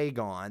your pay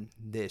gone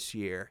this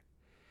year,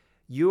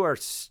 you are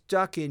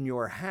stuck in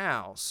your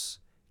house,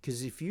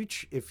 because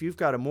if you've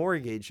got a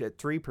mortgage at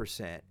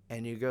 3%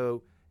 and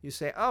you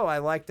say, oh, I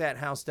like that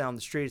house down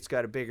the street. It's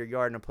got a bigger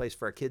yard and a place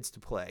for our kids to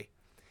play,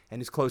 and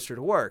it's closer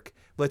to work.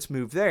 Let's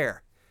move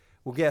there.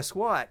 Well, guess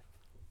what?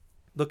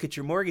 Look at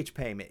your mortgage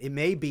payment. It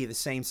may be the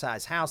same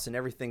size house and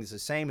everything's the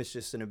same. It's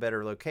just in a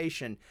better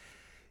location.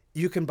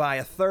 You can buy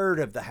a third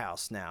of the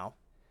house now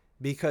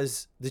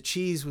because the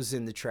cheese was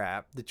in the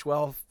trap. The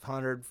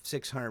 $1,200,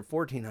 $600,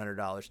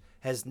 $1,400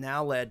 has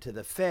now led to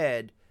the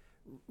Fed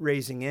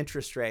raising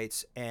interest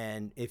rates.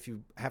 And if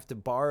you have to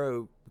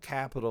borrow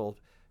capital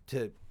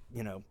to,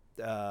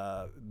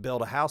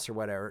 build a house or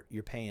whatever,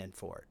 you're paying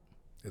for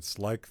it. It's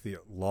like the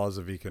laws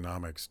of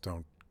economics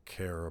don't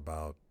care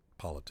about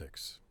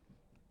politics.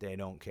 They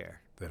don't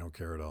care. They don't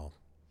care at all.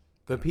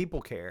 But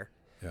people care.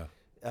 Yeah.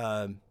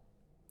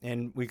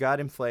 And we got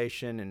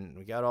inflation and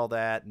we got all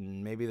that,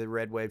 and maybe the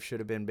red wave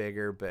should have been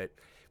bigger. But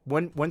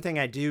one thing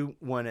I do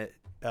want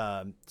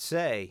to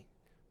say,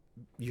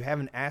 you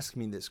haven't asked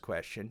me this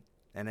question,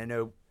 and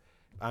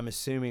I'm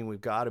assuming we've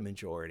got a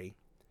majority.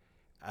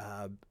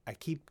 I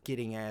keep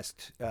getting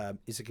asked,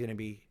 is it going to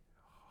be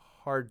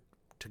hard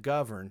to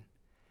govern?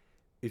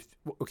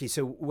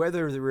 So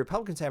whether the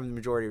Republicans have the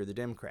majority or the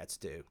Democrats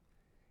do.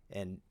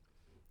 And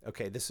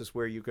okay, this is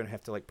where you're going to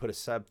have to put a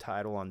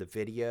subtitle on the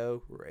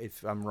video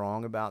if I'm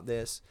wrong about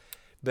this.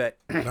 But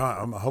no,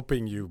 I'm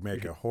hoping you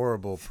make a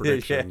horrible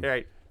prediction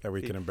right. that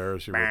we can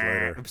embarrass you with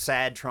later.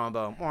 Sad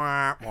trombone.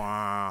 Wah,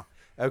 wah.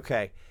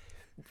 Okay.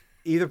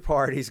 Either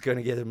party's going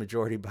to get a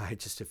majority by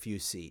just a few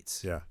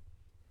seats. Yeah.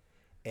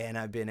 And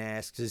I've been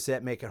asked, does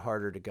that make it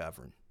harder to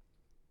govern?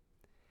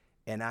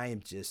 And I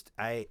am just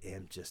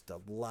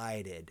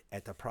delighted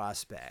at the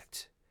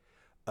prospect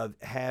of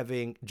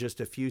having just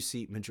a few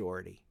seat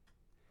majority,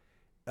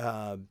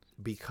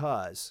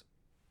 because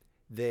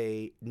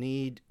they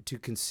need to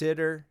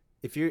consider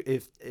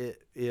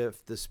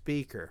if the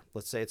speaker,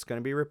 let's say it's going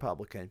to be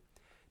Republican,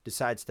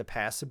 decides to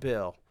pass a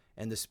bill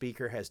and the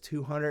speaker has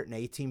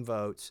 218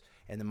 votes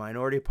and the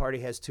minority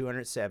party has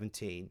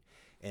 217,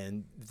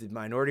 And the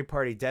minority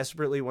party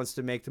desperately wants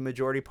to make the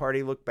majority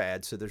party look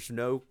bad, so there's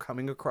no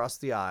coming across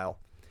the aisle.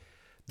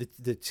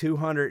 The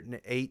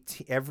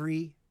 218,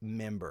 every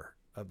member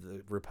of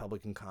the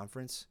Republican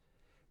conference,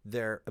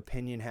 their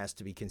opinion has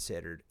to be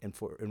considered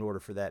in order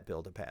for that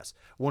bill to pass.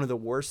 One of the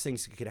worst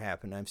things that could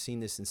happen, I've seen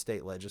this in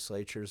state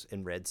legislatures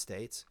in red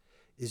states,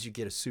 is you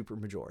get a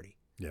supermajority.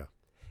 Yeah.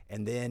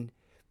 And then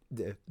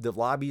the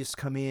lobbyists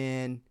come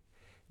in,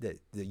 the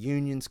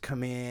unions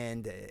come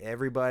in,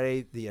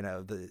 everybody,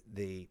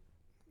 the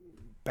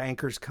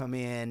bankers come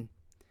in,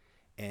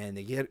 and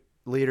they get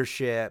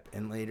leadership,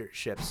 and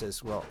leadership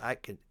says, well, I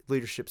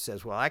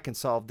can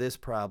solve this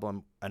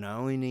problem, and I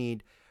only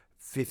need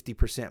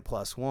 50%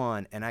 plus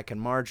one, and I can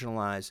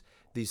marginalize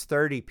these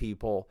 30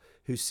 people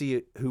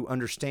who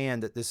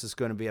understand that this is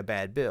going to be a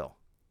bad bill.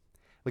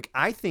 Like,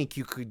 I think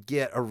you could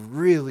get a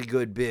really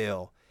good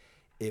bill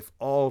if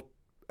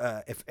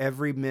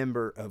every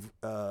member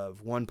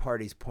of one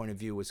party's point of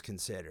view was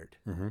considered.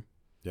 Mm-hmm.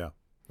 Yeah.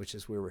 Which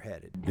is where we're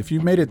headed. If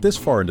you've made it this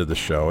far into the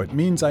show, it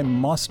means I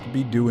must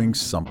be doing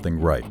something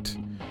right.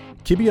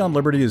 Kibbe on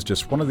Liberty is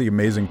just one of the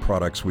amazing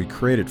products we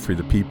created for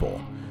the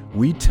people.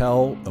 We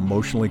tell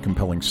emotionally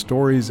compelling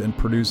stories and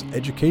produce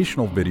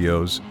educational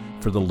videos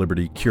for the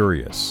Liberty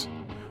curious.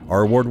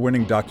 Our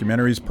award-winning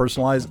documentaries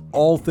personalize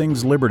all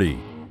things liberty,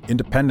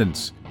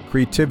 independence,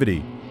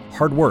 creativity,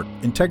 hard work,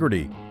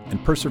 integrity,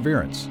 and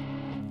perseverance.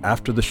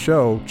 After the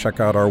show, check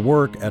out our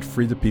work at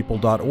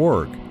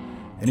freethepeople.org.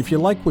 And if you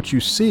like what you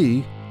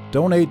see,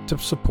 donate to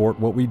support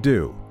what we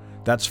do.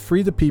 That's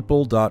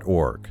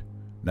freethepeople.org.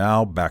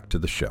 Now back to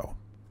the show.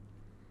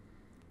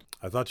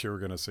 I thought you were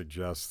going to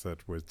suggest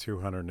that with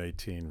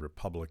 218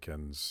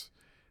 Republicans,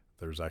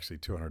 there's actually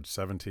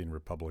 217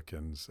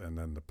 Republicans, and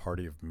then the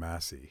party of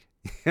Massie.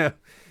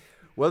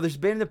 Well, there's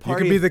been the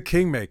party. You could be the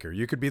kingmaker.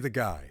 You could be the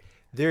guy.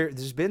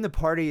 There's been the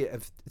party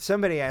of.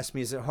 Somebody asked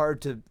me, is it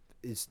hard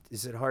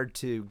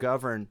to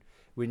govern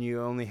when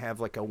you only have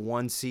like a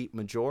 1-seat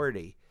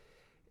majority?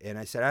 And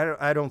I said,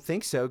 I don't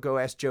think so. Go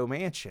ask Joe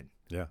Manchin.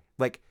 Yeah.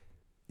 Like,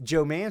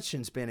 Joe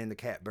Manchin's been in the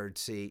catbird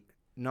seat,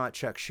 not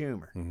Chuck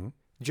Schumer. Mm-hmm.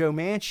 Joe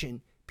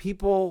Manchin,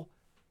 people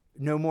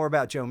know more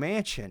about Joe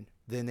Manchin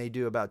than they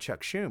do about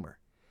Chuck Schumer,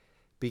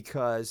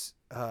 because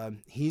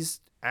he's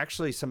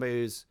actually somebody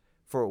who's,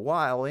 for a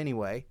while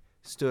anyway,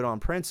 stood on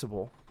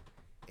principle.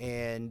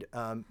 And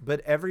but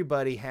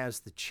everybody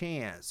has the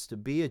chance to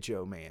be a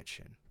Joe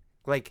Manchin.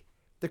 Like,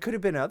 there could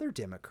have been other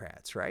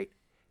Democrats, right,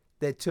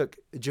 that took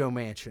Joe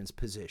Manchin's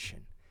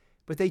position,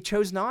 but they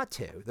chose not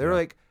to. They're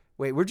like,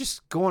 wait, we're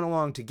just going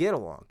along to get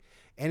along.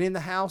 And in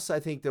the House, I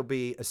think there'll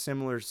be a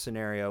similar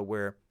scenario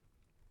where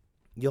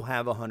you'll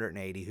have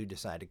 180 who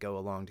decide to go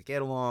along to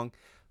get along,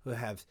 who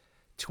have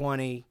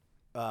 20,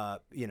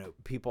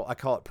 people. I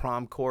call it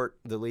prom court,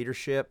 the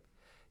leadership.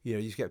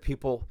 You've got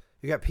people.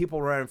 You got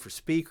people running for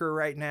speaker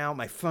right now.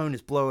 My phone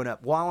is blowing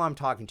up while I'm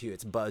talking to you.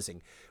 It's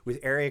buzzing with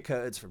area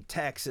codes from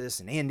Texas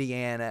and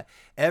Indiana,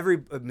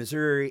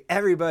 Missouri.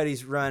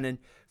 Everybody's running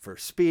for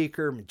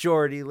speaker,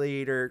 majority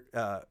leader,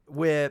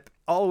 whip,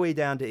 all the way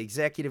down to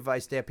executive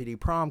vice deputy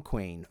prom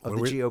queen of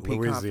the GOP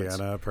conference.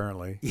 Louisiana,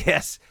 apparently.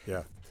 Yes.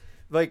 Yeah.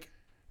 Like,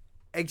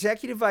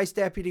 executive vice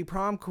deputy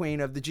prom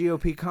queen of the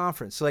GOP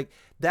conference. Like,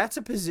 that's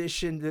a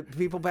position that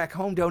people back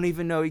home don't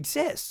even know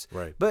exists.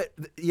 Right. But,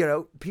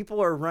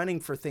 people are running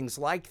for things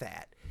like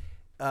that.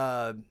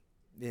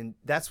 And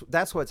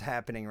that's what's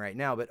happening right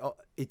now. But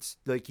it's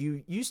like,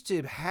 you used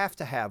to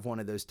have one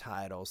of those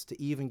titles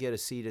to even get a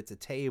seat at the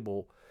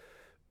table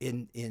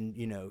in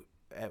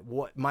at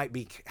what might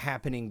be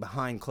happening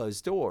behind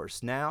closed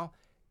doors. Now,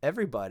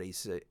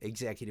 everybody's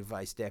executive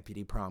vice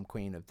deputy prom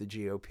queen of the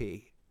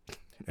GOP.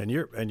 And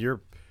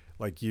you're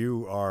like,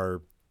 you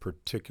are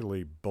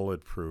particularly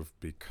bulletproof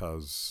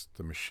because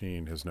the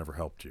machine has never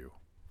helped you.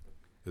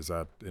 Is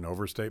that an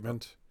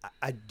overstatement?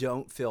 I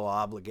don't feel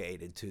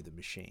obligated to the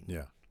machine.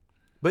 Yeah.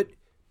 But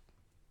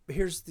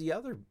here's the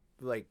other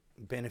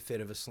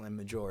benefit of a slim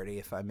majority,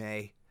 if I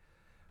may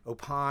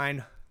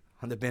opine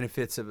on the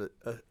benefits of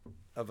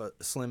a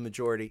slim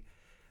majority.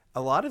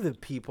 A lot of the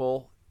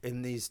people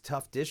in these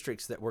tough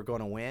districts that we're going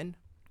to win,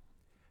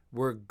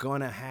 we're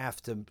going to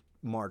have to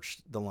march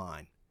the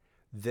line.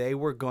 They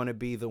were going to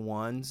be the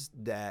ones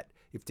that,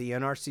 if the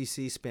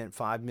NRCC spent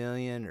 $5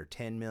 million or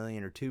 $10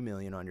 million or $2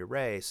 million on your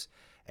race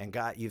and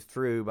got you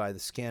through by the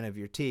skin of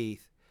your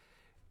teeth,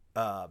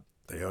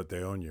 they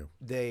own you.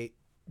 They,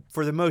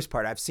 for the most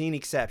part, I've seen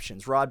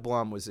exceptions. Rod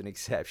Blum was an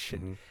exception.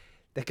 Mm-hmm.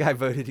 That guy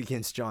voted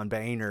against John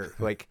Boehner,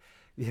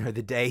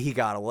 the day he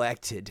got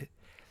elected,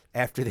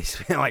 after they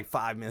spent like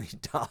 $5 million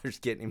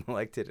getting him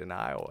elected in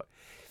Iowa.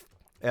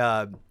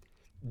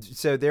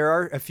 So there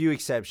are a few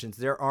exceptions.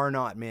 There are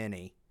not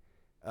many.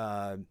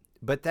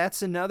 But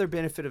that's another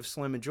benefit of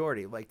slim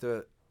majority. Like,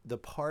 the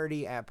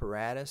party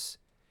apparatus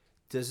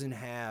doesn't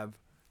have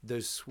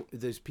those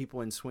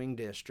people in swing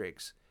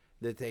districts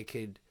that they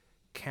could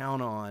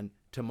count on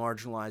to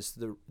marginalize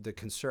the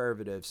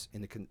conservatives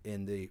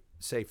in the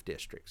safe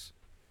districts.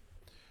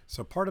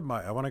 So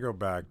I want to go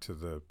back to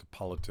the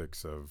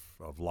politics of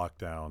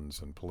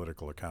lockdowns and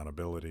political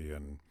accountability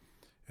and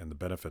and the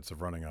benefits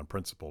of running on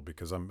principle,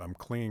 because I'm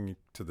clinging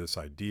to this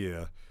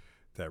idea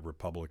that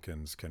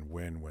Republicans can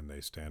win when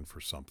they stand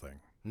for something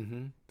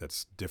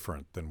that's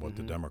different than what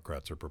the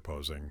Democrats are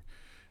proposing.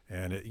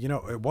 And,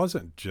 it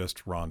wasn't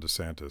just Ron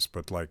DeSantis,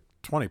 but like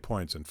 20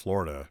 points in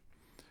Florida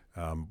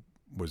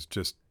was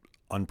just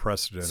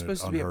unprecedented, It's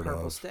supposed to be a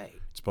purple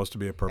state. It's supposed to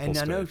be a purple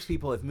state. And I know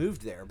people have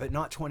moved there, but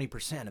not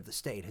 20% of the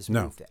state has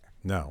moved there.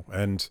 No,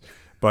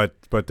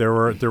 but there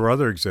were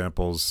other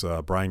examples.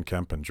 Brian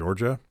Kemp in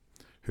Georgia,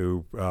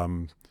 who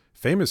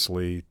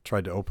famously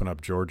tried to open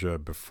up Georgia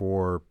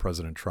before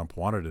President Trump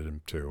wanted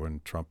him to,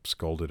 and Trump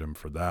scolded him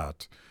for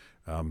that.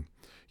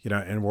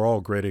 And we're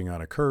all grading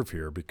on a curve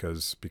here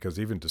because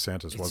even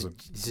DeSantis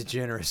wasn't. It's a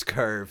generous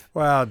curve.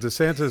 Well,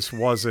 DeSantis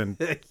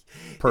wasn't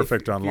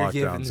perfect on lockdowns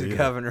You're giving the either.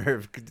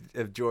 governor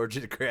of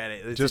Georgia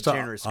credit. It's Just a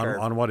generous curve.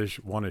 On one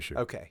issue.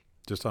 Okay.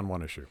 Just on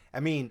one issue.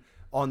 I mean,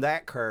 on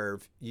that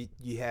curve,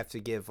 you have to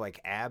give like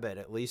Abbott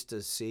at least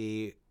a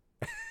C.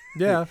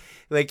 Yeah.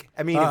 I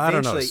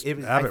don't know.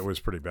 Abbott was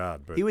pretty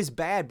bad, but he was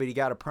bad, but he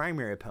got a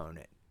primary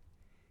opponent,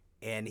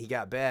 and he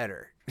got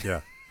better.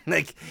 Yeah.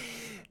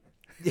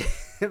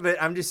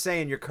 But I'm just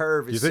saying, your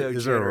curve is so generous.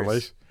 Is there a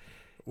relation?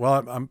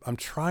 Well, I'm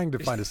trying to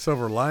find a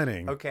silver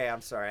lining. Okay,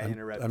 I'm sorry, I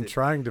interrupted. I'm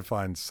trying to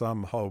find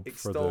some hope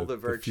Extol for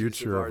the of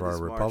future of our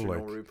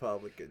republic.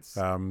 Republicans.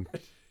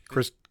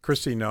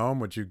 Kristi Noem,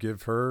 would you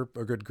give her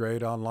a good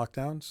grade on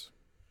lockdowns?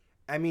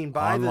 I mean,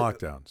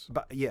 lockdowns.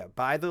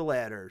 By the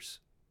letters.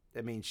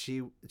 I mean,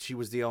 she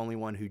was the only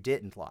one who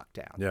didn't lock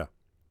down. Yeah.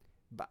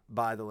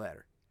 By the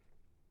letter.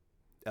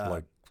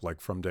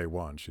 Like from day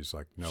one, she's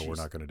like, no, we're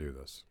not going to do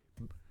this.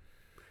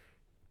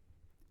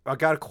 I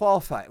got to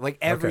qualify. Like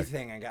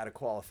everything, okay. I got to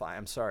qualify.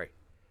 I'm sorry.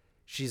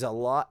 She's a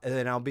lot,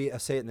 and I'll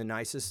say it in the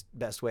nicest,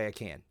 best way I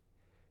can.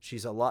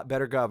 She's a lot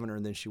better governor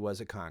than she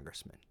was a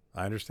congressman.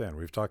 I understand.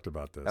 We've talked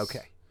about this.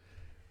 Okay.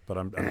 But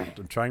I'm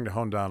trying to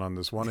hone down on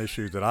this one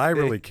issue that I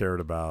really cared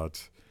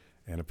about,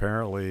 and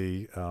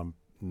apparently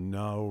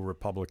no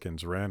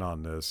Republicans ran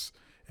on this.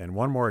 And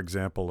one more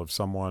example of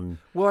someone.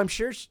 Well, I'm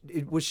sure.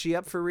 Was she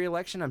up for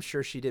re-election? I'm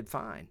sure she did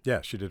fine.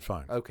 Yeah, she did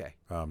fine. Okay.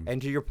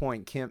 And to your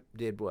point, Kemp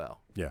did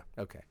well. Yeah.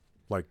 Okay.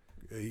 Like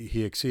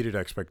he exceeded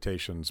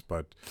expectations,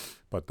 but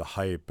the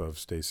hype of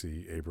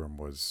Stacey Abrams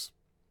was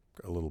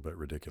a little bit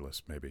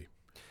ridiculous, maybe.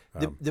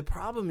 The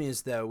problem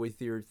is, though,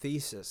 with your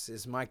thesis,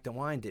 is Mike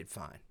DeWine did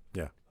fine.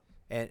 Yeah.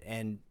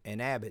 And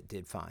Abbott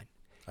did fine.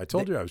 I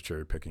told you I was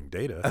cherry picking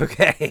data.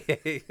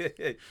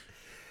 Okay.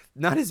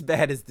 Not as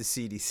bad as the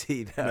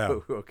CDC,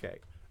 though. No. Okay.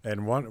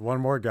 And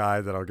one more guy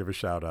that I'll give a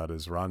shout out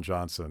is Ron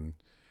Johnson,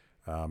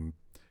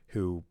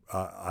 who,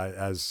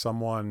 as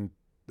someone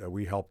that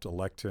we helped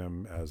elect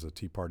him as a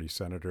Tea Party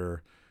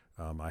senator,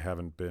 I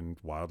haven't been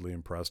wildly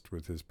impressed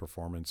with his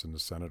performance in the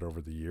Senate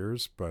over the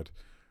years, but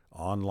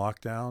on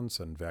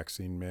lockdowns and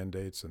vaccine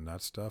mandates and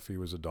that stuff, he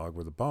was a dog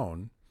with a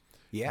bone.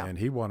 Yeah. And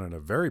he won in a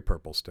very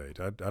purple state.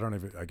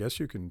 I guess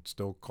you can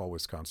still call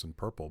Wisconsin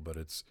purple, but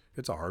it's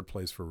a hard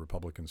place for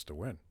Republicans to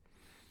win.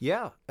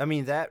 Yeah. I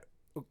mean, that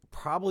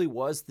probably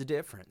was the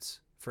difference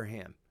for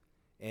him.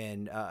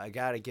 And I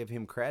got to give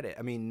him credit.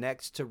 I mean,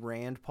 next to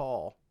Rand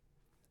Paul,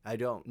 I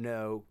don't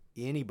know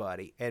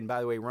anybody. And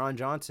by the way, Ron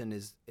Johnson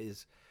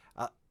is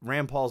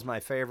Rand Paul's my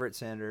favorite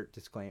senator.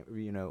 Disclaimer,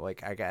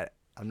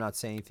 I'm not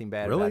saying anything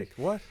bad about it.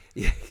 Really?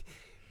 What?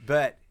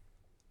 But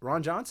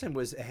Ron Johnson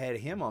was ahead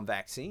of him on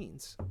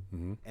vaccines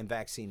Mm-hmm. and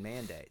vaccine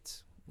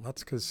mandates.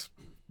 That's because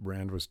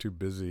Rand was too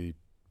busy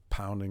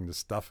pounding the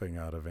stuffing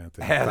out of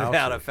Anthony Fauci.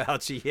 Out of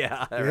Fauci,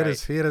 yeah.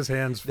 He had his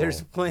hands full.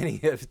 There's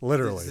plenty of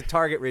literally. It's a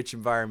target-rich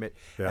environment.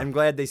 Yeah. I'm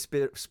glad they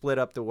split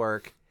up the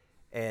work,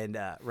 and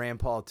Rand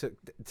Paul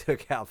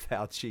took out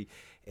Fauci,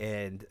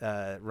 and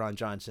Ron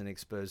Johnson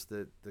exposed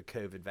the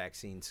COVID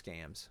vaccine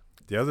scams.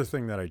 The other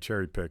thing that I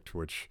cherry picked,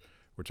 which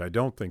I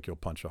don't think you'll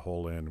punch a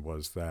hole in,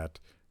 was that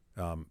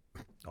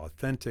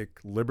authentic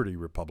liberty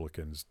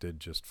Republicans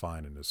did just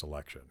fine in this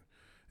election,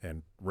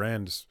 and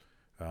Rand's.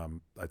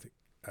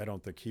 I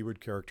don't think he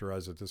would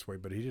characterize it this way,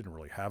 but he didn't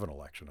really have an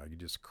election. He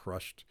just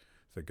crushed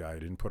the guy. He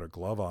didn't put a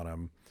glove on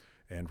him.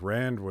 And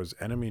Rand was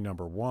enemy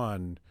number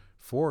one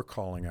for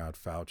calling out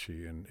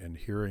Fauci and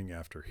hearing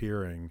after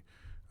hearing.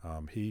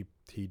 He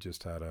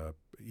just had a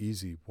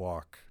easy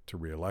walk to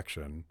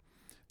re-election.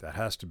 That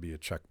has to be a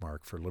check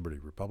mark for liberty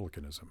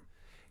republicanism.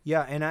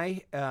 Yeah, and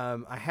I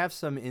have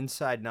some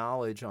inside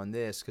knowledge on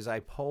this because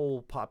I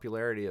poll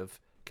popularity of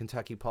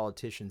Kentucky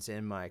politicians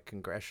in my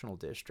congressional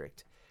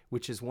district,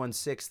 which is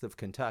 1/6 of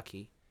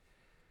Kentucky.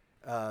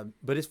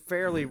 But it's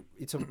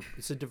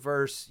it's a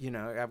diverse,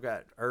 I've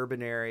got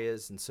urban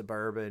areas and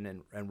suburban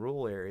and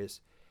rural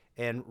areas.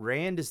 And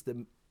Rand is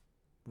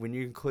when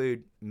you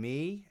include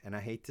me, and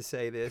I hate to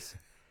say this,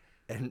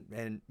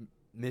 and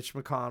Mitch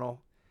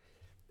McConnell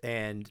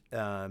and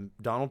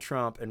Donald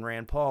Trump and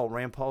Rand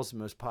Paul's the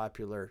most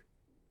popular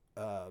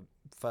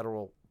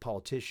federal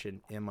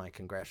politician in my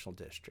congressional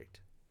district.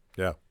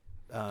 Yeah.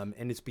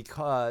 And it's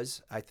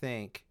because I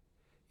think,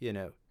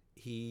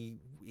 he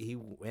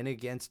went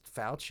against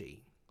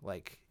Fauci,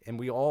 and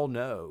we all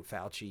know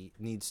Fauci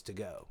needs to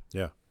go.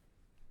 Yeah.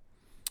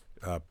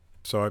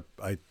 So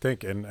I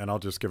think, and I'll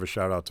just give a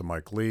shout out to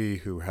Mike Lee,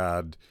 who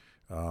had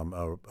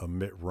a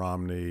Mitt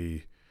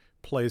Romney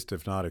placed,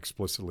 if not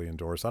explicitly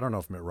endorsed. I don't know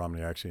if Mitt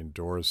Romney actually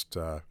endorsed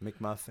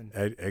McMuffin.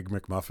 Egg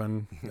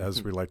McMuffin,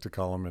 as we like to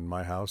call him in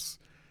my house.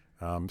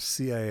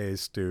 CIA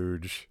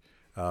stooge,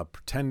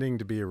 pretending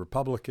to be a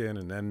Republican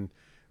and then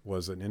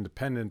was an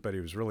independent, but he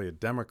was really a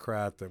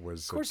Democrat that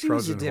was a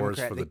Trojan horse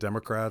for the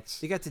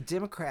Democrats. You got the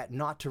Democrat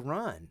not to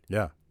run.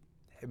 Yeah.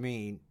 I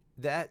mean,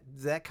 that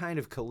kind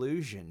of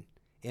collusion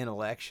in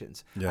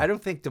elections. Yeah. I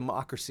don't think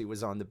democracy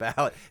was on the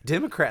ballot.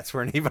 Democrats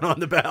weren't even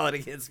on the ballot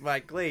against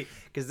Mike Lee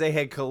because they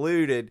had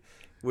colluded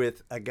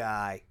with a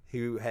guy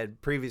who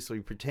had previously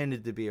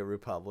pretended to be a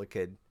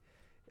Republican.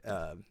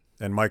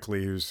 And Mike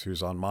Lee,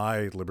 who's on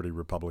my Liberty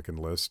Republican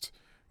list,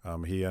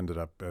 he ended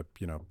up,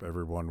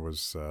 everyone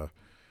was,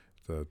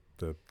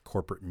 the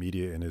corporate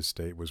media in his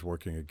state was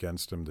working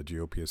against him. The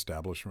GOP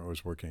establishment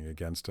was working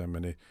against him.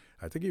 And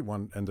I think he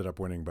ended up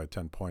winning by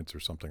 10 points or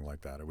something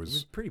like that. It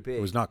was pretty big.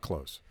 It was not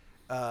close.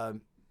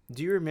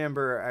 Do you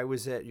remember I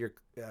was at your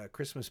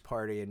Christmas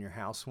party in your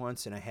house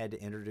once and I had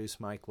to introduce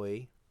Mike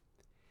Lee?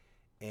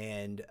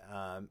 And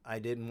I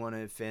didn't want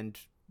to offend,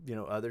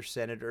 other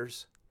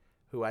senators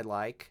who I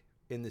like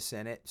in the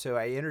Senate. So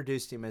I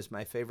introduced him as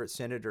my favorite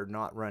senator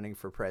not running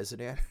for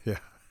president. Yeah.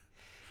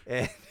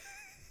 And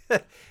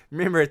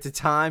remember at the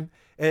time,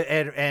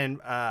 and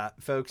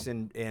folks,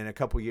 in a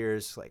couple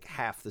years, like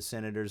half the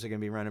senators are going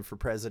to be running for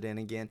president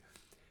again.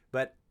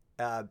 But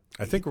I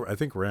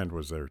think Rand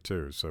was there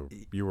too. So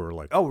you were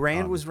like,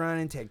 Rand was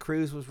running, Ted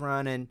Cruz was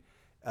running,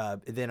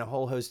 then a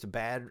whole host of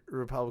bad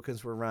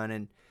Republicans were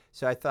running.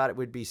 So I thought it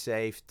would be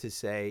safe to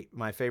say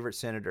my favorite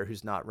senator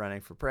who's not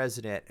running for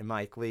president, and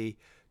Mike Lee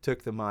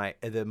took the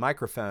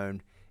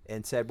microphone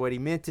and said what he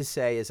meant to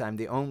say is I'm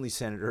the only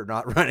senator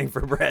not running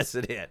for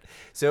president.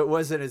 So it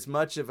wasn't as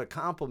much of a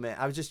compliment.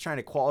 I was just trying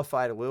to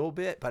qualify it a little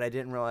bit, but I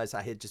didn't realize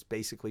I had just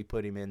basically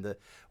put him in the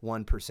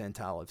 1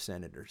 percentile of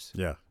senators.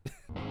 Yeah.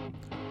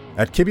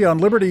 At Kibbe on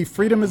Liberty,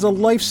 freedom is a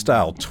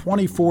lifestyle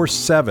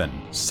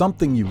 24/7,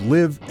 something you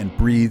live and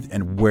breathe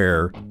and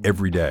wear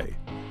every day.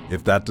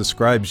 If that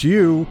describes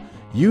you,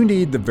 you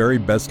need the very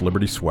best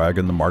Liberty swag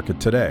in the market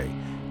today,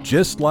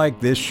 just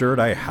like this shirt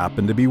I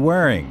happen to be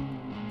wearing.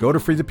 Go to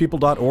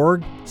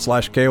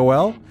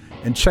freethepeople.org/KOL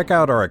and check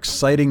out our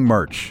exciting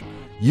merch.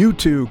 You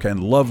too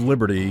can love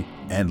Liberty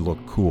and look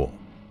cool.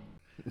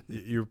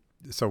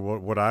 So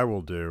what I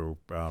will do,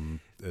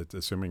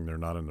 assuming they're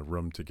not in the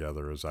room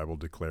together, is I will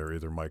declare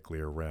either Mike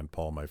Lee or Rand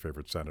Paul my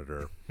favorite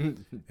senator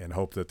and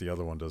hope that the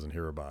other one doesn't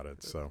hear about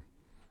it. So,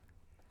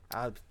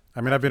 I've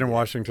been in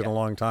Washington a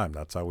long time.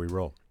 That's how we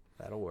roll.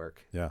 That'll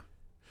work. Yeah.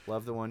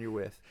 Love the one you're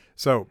with.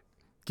 So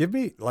give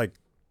me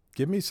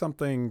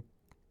something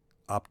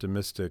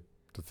optimistic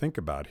to think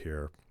about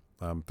here.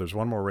 There's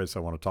one more race I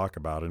want to talk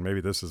about, and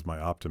maybe this is my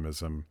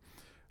optimism.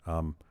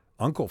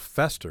 Uncle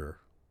Fester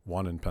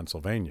won in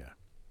Pennsylvania.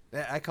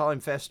 I call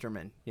him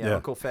Festerman. Yeah.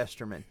 Uncle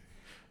Festerman.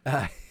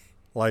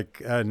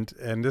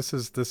 And this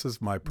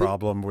is my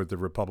problem with the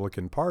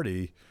Republican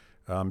Party.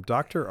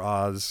 Dr.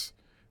 Oz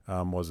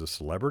was a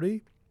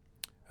celebrity.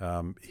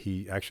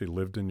 He actually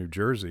lived in New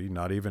Jersey,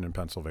 not even in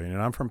Pennsylvania.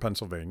 And I'm from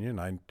Pennsylvania,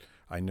 and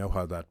I know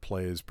how that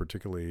plays,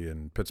 particularly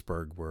in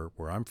Pittsburgh,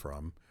 where I'm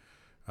from.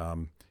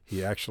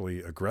 He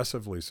actually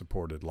aggressively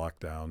supported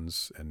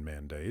lockdowns and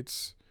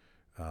mandates.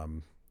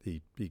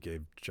 He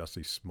gave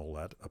Jussie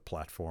Smollett a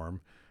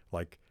platform.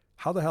 Like,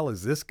 how the hell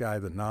is this guy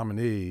the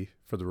nominee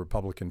for the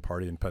Republican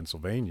Party in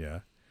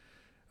Pennsylvania?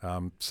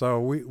 So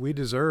we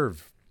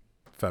deserve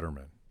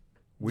Fetterman.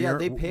 We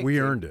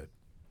earned it.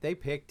 They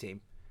picked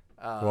him.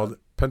 Well,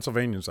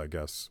 Pennsylvanians, I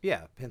guess.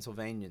 Yeah,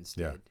 Pennsylvanians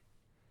did. Yeah.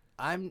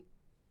 I'm,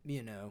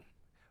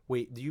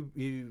 wait,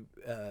 you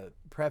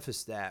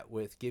prefaced that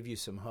with give you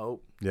some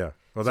hope. Yeah.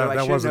 Well, so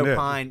that wasn't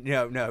it.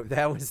 No,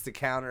 that was the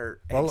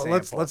counter. Well,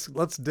 example.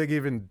 let's dig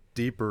even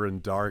deeper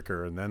and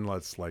darker, and then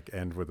let's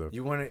end with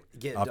you want to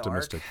get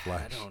optimistic dark?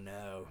 flash. I don't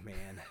know,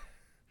 man.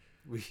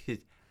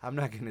 I'm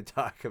not going to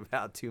talk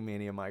about too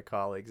many of my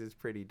colleagues. It's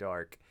pretty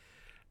dark.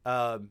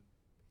 I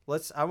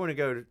want to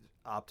go to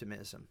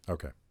optimism.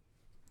 Okay.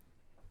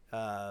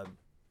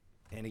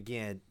 And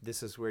again,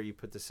 this is where you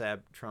put the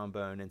sad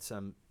trombone in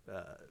some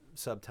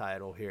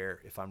subtitle here,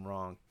 if I'm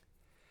wrong.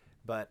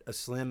 But a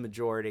slim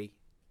majority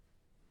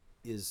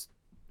is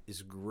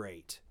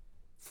great.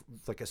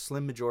 Like a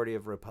slim majority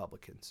of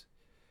Republicans.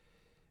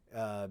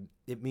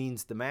 It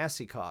means the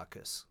Massie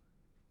caucus,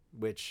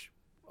 which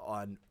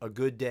on a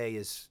good day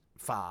is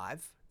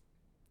 5,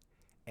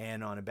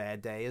 and on a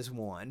bad day is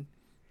 1.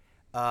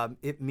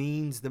 It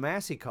means the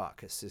Massie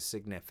caucus is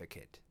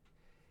significant.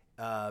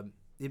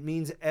 It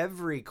means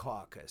every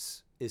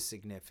caucus is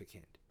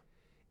significant.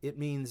 It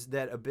means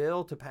that a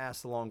bill to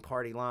pass along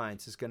party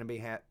lines is going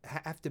to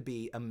have to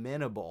be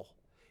amenable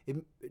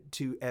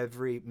to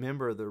every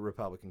member of the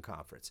Republican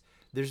conference.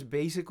 There's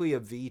basically a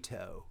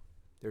veto.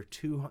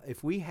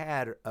 If we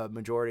had a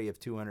majority of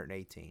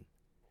 218,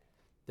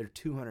 there are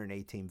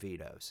 218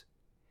 vetoes,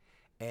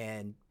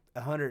 and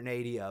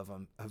 180 of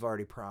them have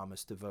already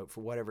promised to vote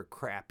for whatever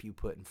crap you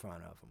put in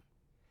front of them.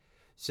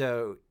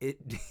 So it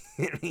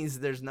means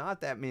there's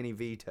not that many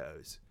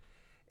vetoes.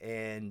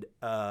 And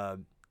I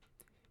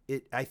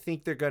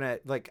think they're going to,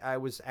 like, I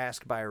was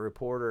asked by a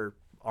reporter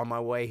on my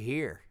way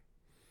here,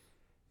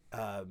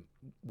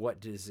 what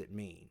does it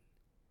mean?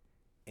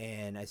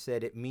 And I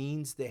said, it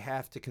means they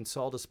have to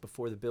consult us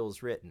before the bill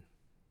is written.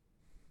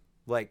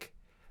 Like,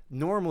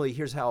 normally,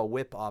 here's how a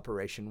whip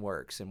operation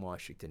works in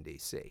Washington,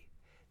 D.C.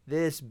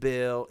 This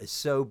bill is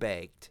so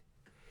baked.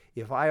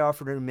 If I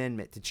offered an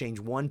amendment to change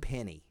 1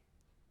 penny,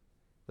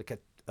 like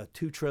a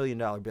 $2 trillion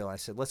bill, I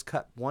said, let's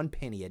cut 1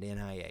 penny at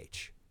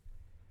NIH,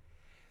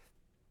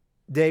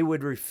 they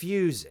would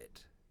refuse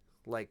it.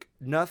 Like,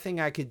 nothing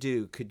I could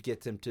do could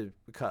get them to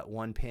cut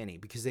 1 penny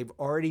because they've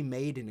already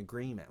made an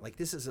agreement. Like,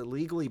 this is a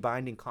legally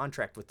binding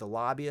contract with the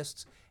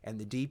lobbyists and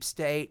the deep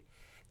state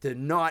to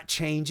not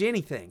change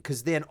anything,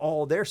 because then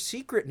all their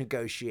secret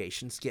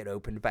negotiations get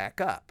opened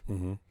back up.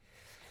 Mm-hmm.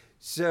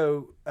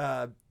 So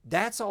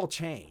that's all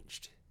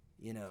changed.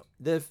 You know,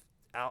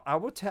 I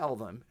will tell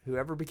them,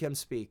 whoever becomes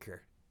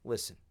speaker,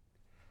 listen,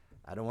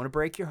 I don't want to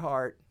break your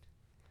heart.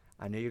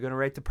 I know you're going to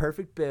write the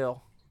perfect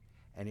bill,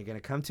 and you're going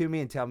to come to me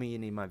and tell me you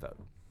need my vote.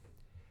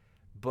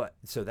 But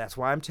so that's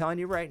why I'm telling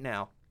you right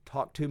now,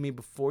 talk to me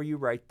before you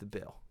write the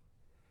bill.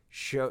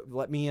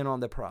 Let me in on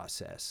the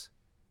process,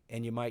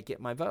 and you might get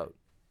my vote.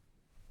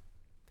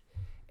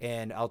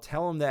 And I'll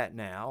tell them that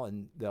now,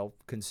 and they'll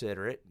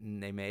consider it,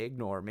 and they may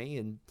ignore me,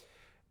 and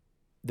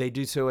they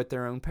do so at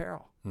their own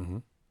peril. Mm-hmm.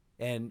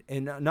 And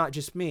not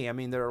just me. I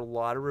mean, there are a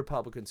lot of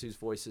Republicans whose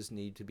voices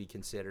need to be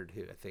considered,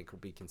 who I think will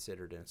be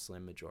considered in a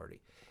slim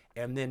majority.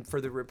 And then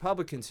for the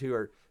Republicans who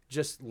are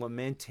just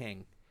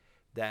lamenting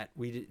that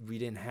we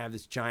didn't have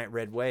this giant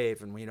red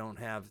wave and we don't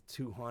have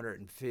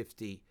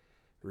 250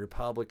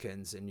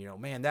 Republicans, and, you know,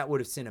 man, that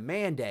would have sent a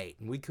mandate,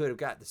 and we could have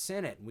got the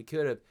Senate, and we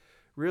could have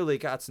really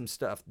got some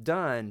stuff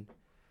done.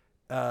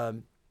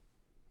 One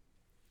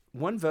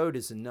vote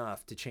is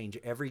enough to change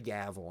every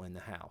gavel in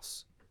the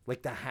House.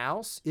 Like, the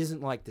House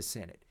isn't like the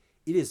Senate.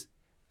 It is.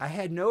 I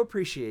had no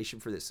appreciation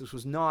for this. This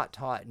was not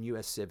taught in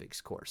U.S.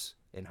 civics course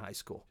in high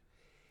school.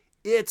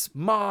 It's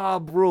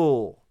mob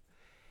rule.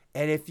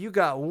 And if you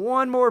got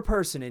one more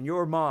person in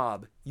your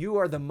mob, you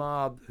are the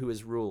mob who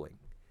is ruling.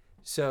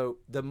 So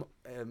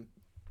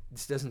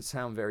this doesn't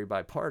sound very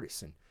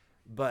bipartisan,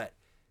 but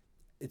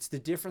it's the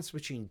difference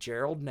between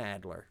Gerald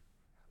Nadler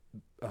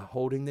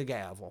holding the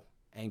gavel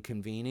and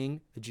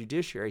convening a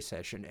judiciary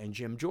session and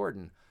Jim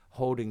Jordan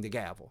holding the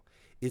gavel.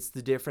 It's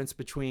the difference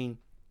between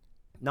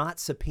not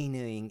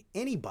subpoenaing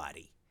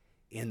anybody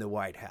in the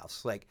White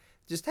House. Like,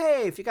 just,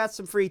 hey, if you got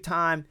some free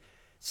time,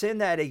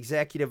 send that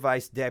executive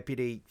vice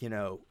deputy, you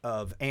know,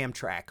 of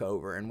Amtrak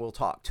over, and we'll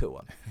talk to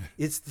him.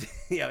 It's,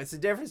 you know, it's the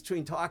difference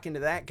between talking to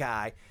that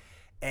guy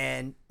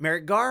and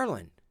Merrick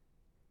Garland.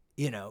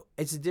 You know,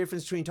 it's the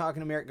difference between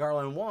talking to Merrick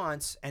Garland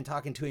once and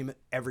talking to him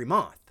every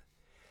month.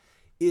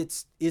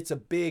 It's a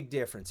big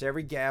difference.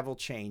 Every gavel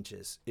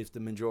changes if the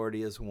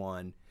majority is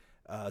won.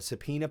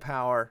 Subpoena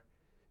power,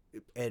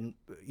 and,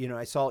 you know,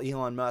 I saw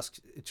Elon Musk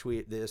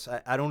tweet this.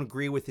 I don't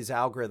agree with his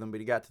algorithm, but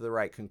he got to the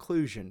right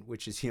conclusion,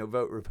 which is, you know,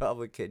 vote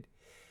Republican.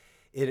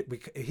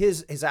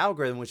 His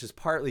algorithm, which is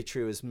partly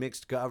true, is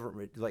mixed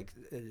government, like,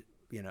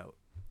 you know,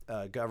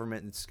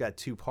 government that's got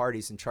two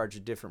parties in charge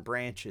of different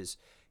branches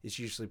is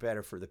usually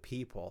better for the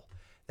people.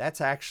 That's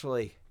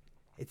actually,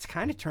 it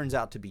kind of turns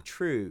out to be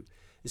true,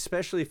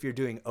 especially if you're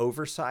doing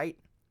oversight,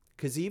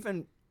 because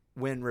even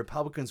when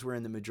Republicans were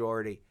in the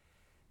majority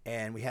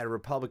and we had a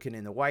Republican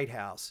in the White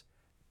House,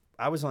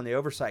 I was on the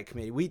oversight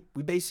committee. We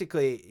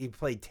basically, he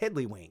played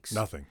tiddlywinks.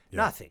 Nothing. Yeah.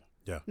 Nothing.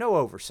 Yeah. No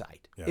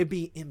oversight. Yeah. It'd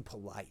be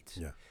impolite.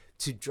 Yeah.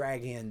 To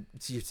drag in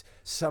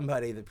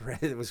somebody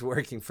that was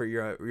working for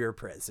your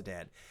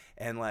president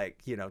and, like,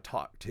 you know,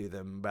 talk to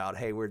them about,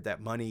 hey, where'd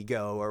that money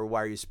go, or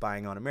why are you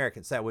spying on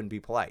Americans? That wouldn't be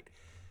polite.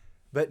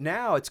 But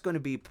now it's going to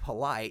be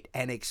polite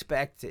and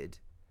expected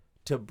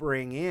to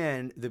bring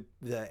in the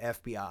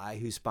FBI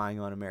who's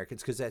spying on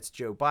Americans, because that's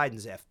Joe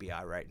Biden's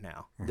FBI right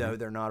now, though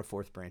they're not a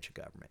fourth branch of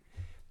government.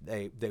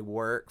 They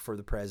work for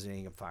the president.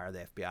 You can fire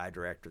the FBI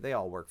director. They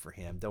all work for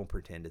him. Don't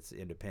pretend it's an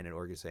independent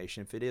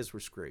organization. If it is, we're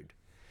screwed.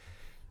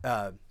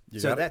 So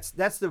that's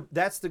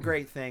the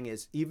great thing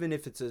is, even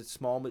if it's a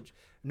small,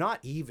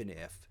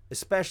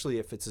 especially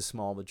if it's a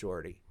small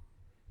majority,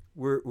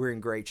 we're in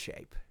great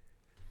shape.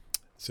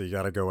 So you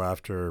got to go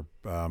after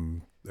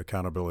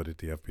accountability at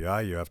the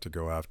FBI. You have to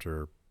go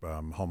after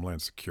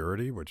Homeland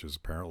Security, which is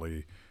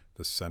apparently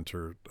the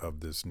center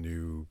of this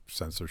new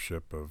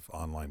censorship of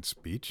online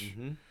speech.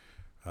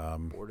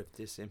 Board of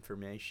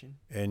Disinformation.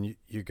 And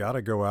you got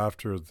to go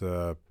after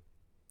the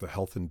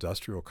health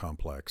industrial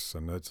complex.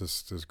 And that's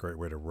just a great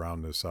way to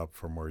round this up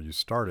from where you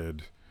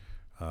started.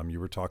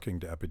 You were talking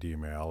to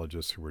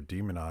epidemiologists who were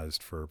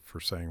demonized for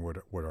saying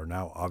what are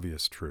now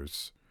obvious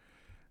truths.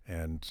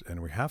 And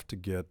we have to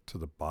get to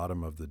the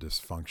bottom of the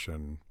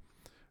dysfunction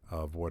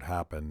of what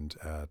happened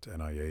at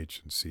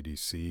NIH and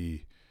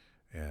CDC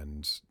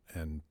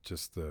and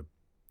just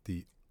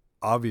the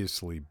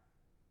obviously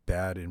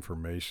bad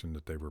information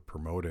that they were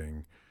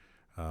promoting.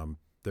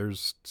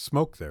 There's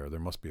smoke there. There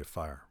must be a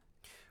fire.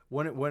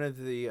 one of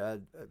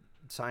the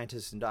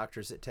scientists and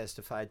doctors that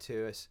testified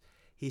to us,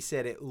 he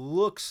said it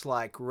looks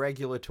like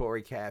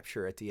regulatory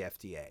capture at the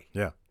FDA.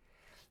 Yeah.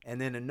 And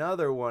then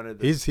another one of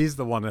the... He's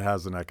the one that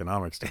has an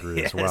economics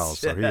degree as well,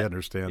 so he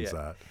understands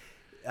that.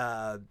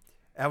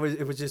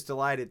 It was just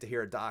delighted to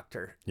hear a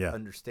doctor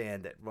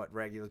understand that what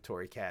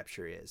regulatory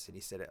capture is. And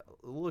he said, it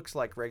looks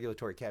like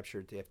regulatory capture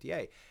at the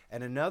FDA.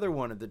 And another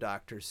one of the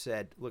doctors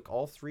said, look,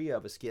 all three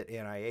of us get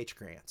NIH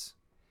grants.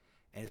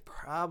 And it's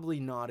probably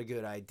not a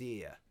good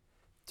idea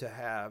to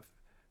have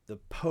the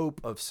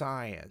Pope of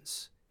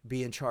Science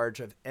be in charge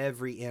of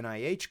every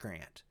NIH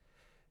grant,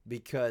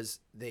 because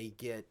they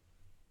get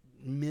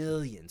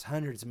millions,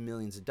 hundreds of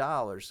millions of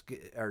dollars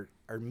are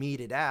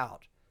meted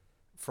out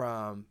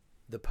from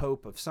the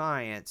Pope of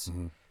Science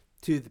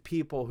to the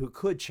people who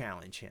could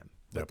challenge him,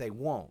 but they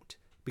won't,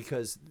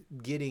 because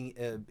getting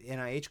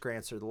NIH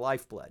grants are the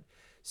lifeblood.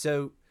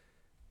 So,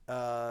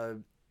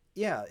 and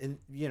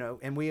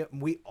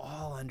we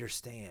all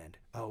understand.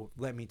 Oh,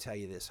 let me tell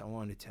you this. I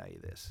want to tell you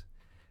this,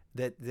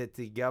 that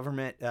the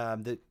government,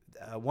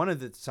 one of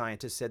the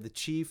scientists said the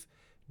chief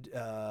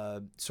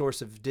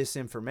source of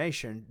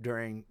disinformation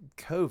during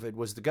COVID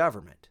was the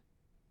government.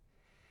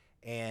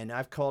 And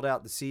I've called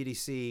out the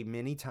CDC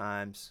many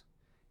times.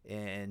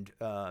 And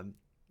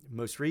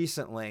most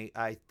recently,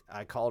 I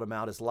called them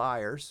out as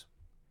liars,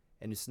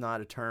 and it's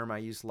not a term I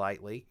use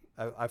lightly.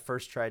 I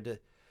first tried to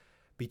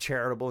be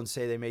charitable and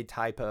say they made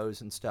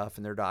typos and stuff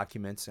in their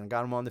documents, and I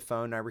got them on the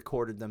phone, and I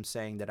recorded them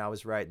saying that I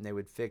was right and they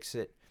would fix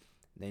it.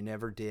 They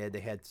never did.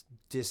 They had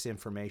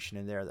disinformation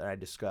in there that I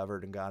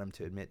discovered and got them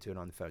to admit to it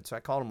on the phone. So I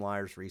called them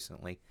liars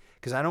recently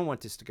because I don't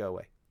want this to go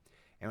away.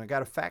 And I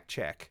got a fact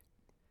check,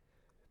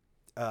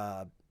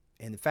 and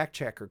the fact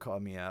checker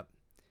called me up.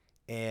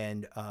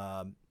 And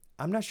I'm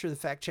not sure the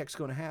fact check's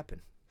going to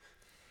happen,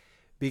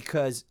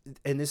 because,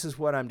 and this is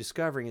what I'm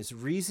discovering, is the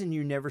reason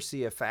you never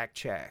see a fact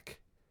check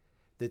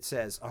that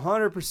says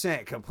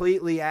 100%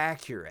 completely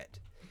accurate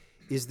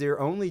is they're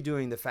only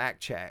doing the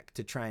fact check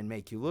to try and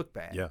make you look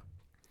bad. Yeah.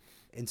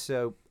 And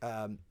so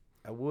I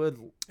would...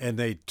 And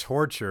they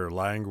torture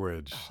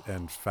language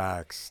and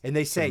facts and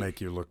they say, to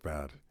make you look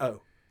bad.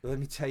 Oh, let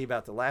me tell you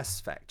about the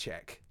last fact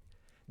check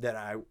that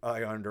I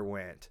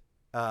underwent.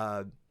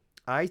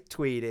 I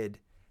tweeted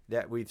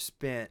that we've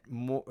spent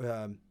more,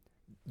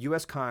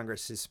 U.S.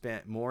 Congress has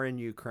spent more in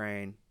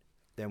Ukraine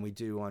than we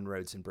do on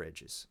roads and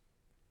bridges,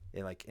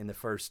 in the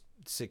first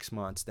 6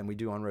 months, than we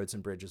do on roads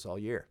and bridges all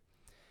year.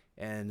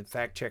 And the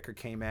fact checker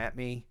came at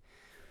me,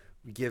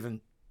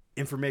 given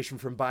information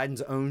from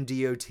Biden's own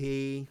DOT,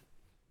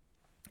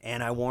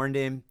 and I warned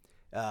him.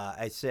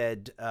 I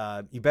said,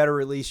 you better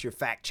release your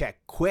fact check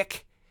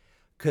quick,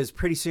 because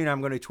pretty soon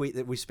I'm going to tweet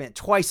that we spent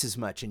twice as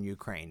much in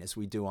Ukraine as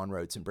we do on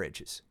roads and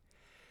bridges.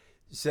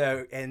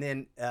 So, and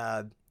then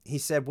he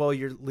said, well,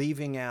 you're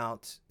leaving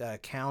out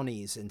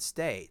counties and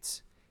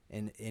states.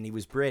 And he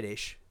was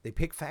British. They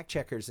pick fact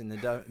checkers in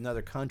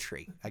another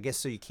country, I guess,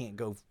 so you can't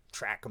go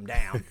track them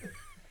down.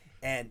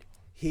 And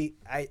he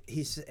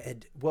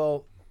said,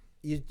 well,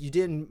 you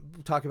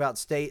didn't talk about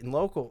state and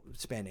local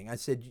spending. I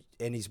said,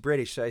 and he's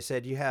British, so I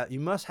said, you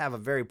must have a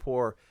very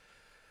poor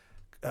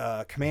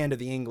command of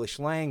the English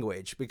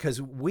language,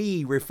 because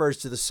we refers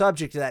to the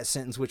subject of that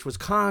sentence, which was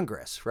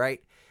Congress,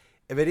 right?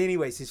 But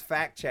anyways, his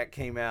fact check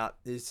came out.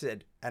 It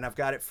said, and I've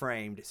got it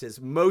framed. It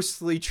says,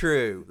 mostly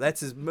true.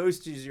 That's as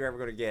most as you're ever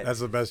going to get. That's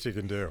the best you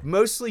can do.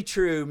 Mostly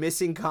true,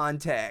 missing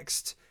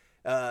context.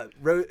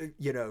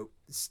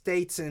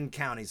 States and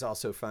counties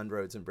also fund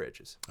roads and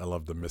bridges. I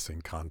love the missing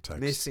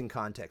context. Missing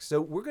context. So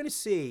we're going to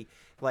see,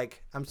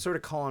 I'm sort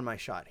of calling my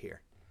shot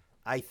here.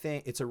 I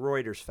think it's a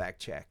Reuters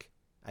fact check.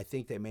 I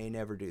think they may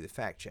never do the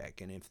fact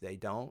check. And if they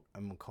don't,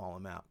 I'm going to call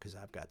them out, because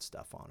I've got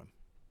stuff on them.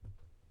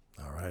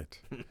 All right.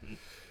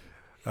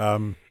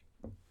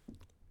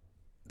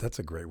 That's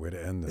a great way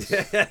to end this.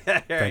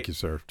 Thank you,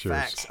 sir. Cheers.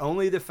 Facts.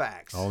 Only the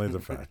facts. Only the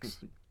facts.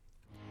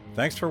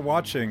 Thanks for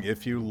watching.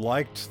 If you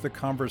liked the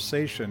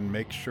conversation,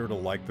 make sure to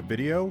like the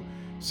video,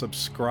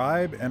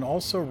 subscribe, and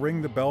also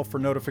ring the bell for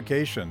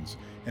notifications.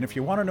 And if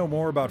you want to know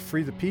more about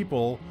Free the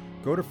People,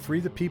 go to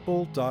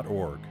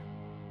freethepeople.org.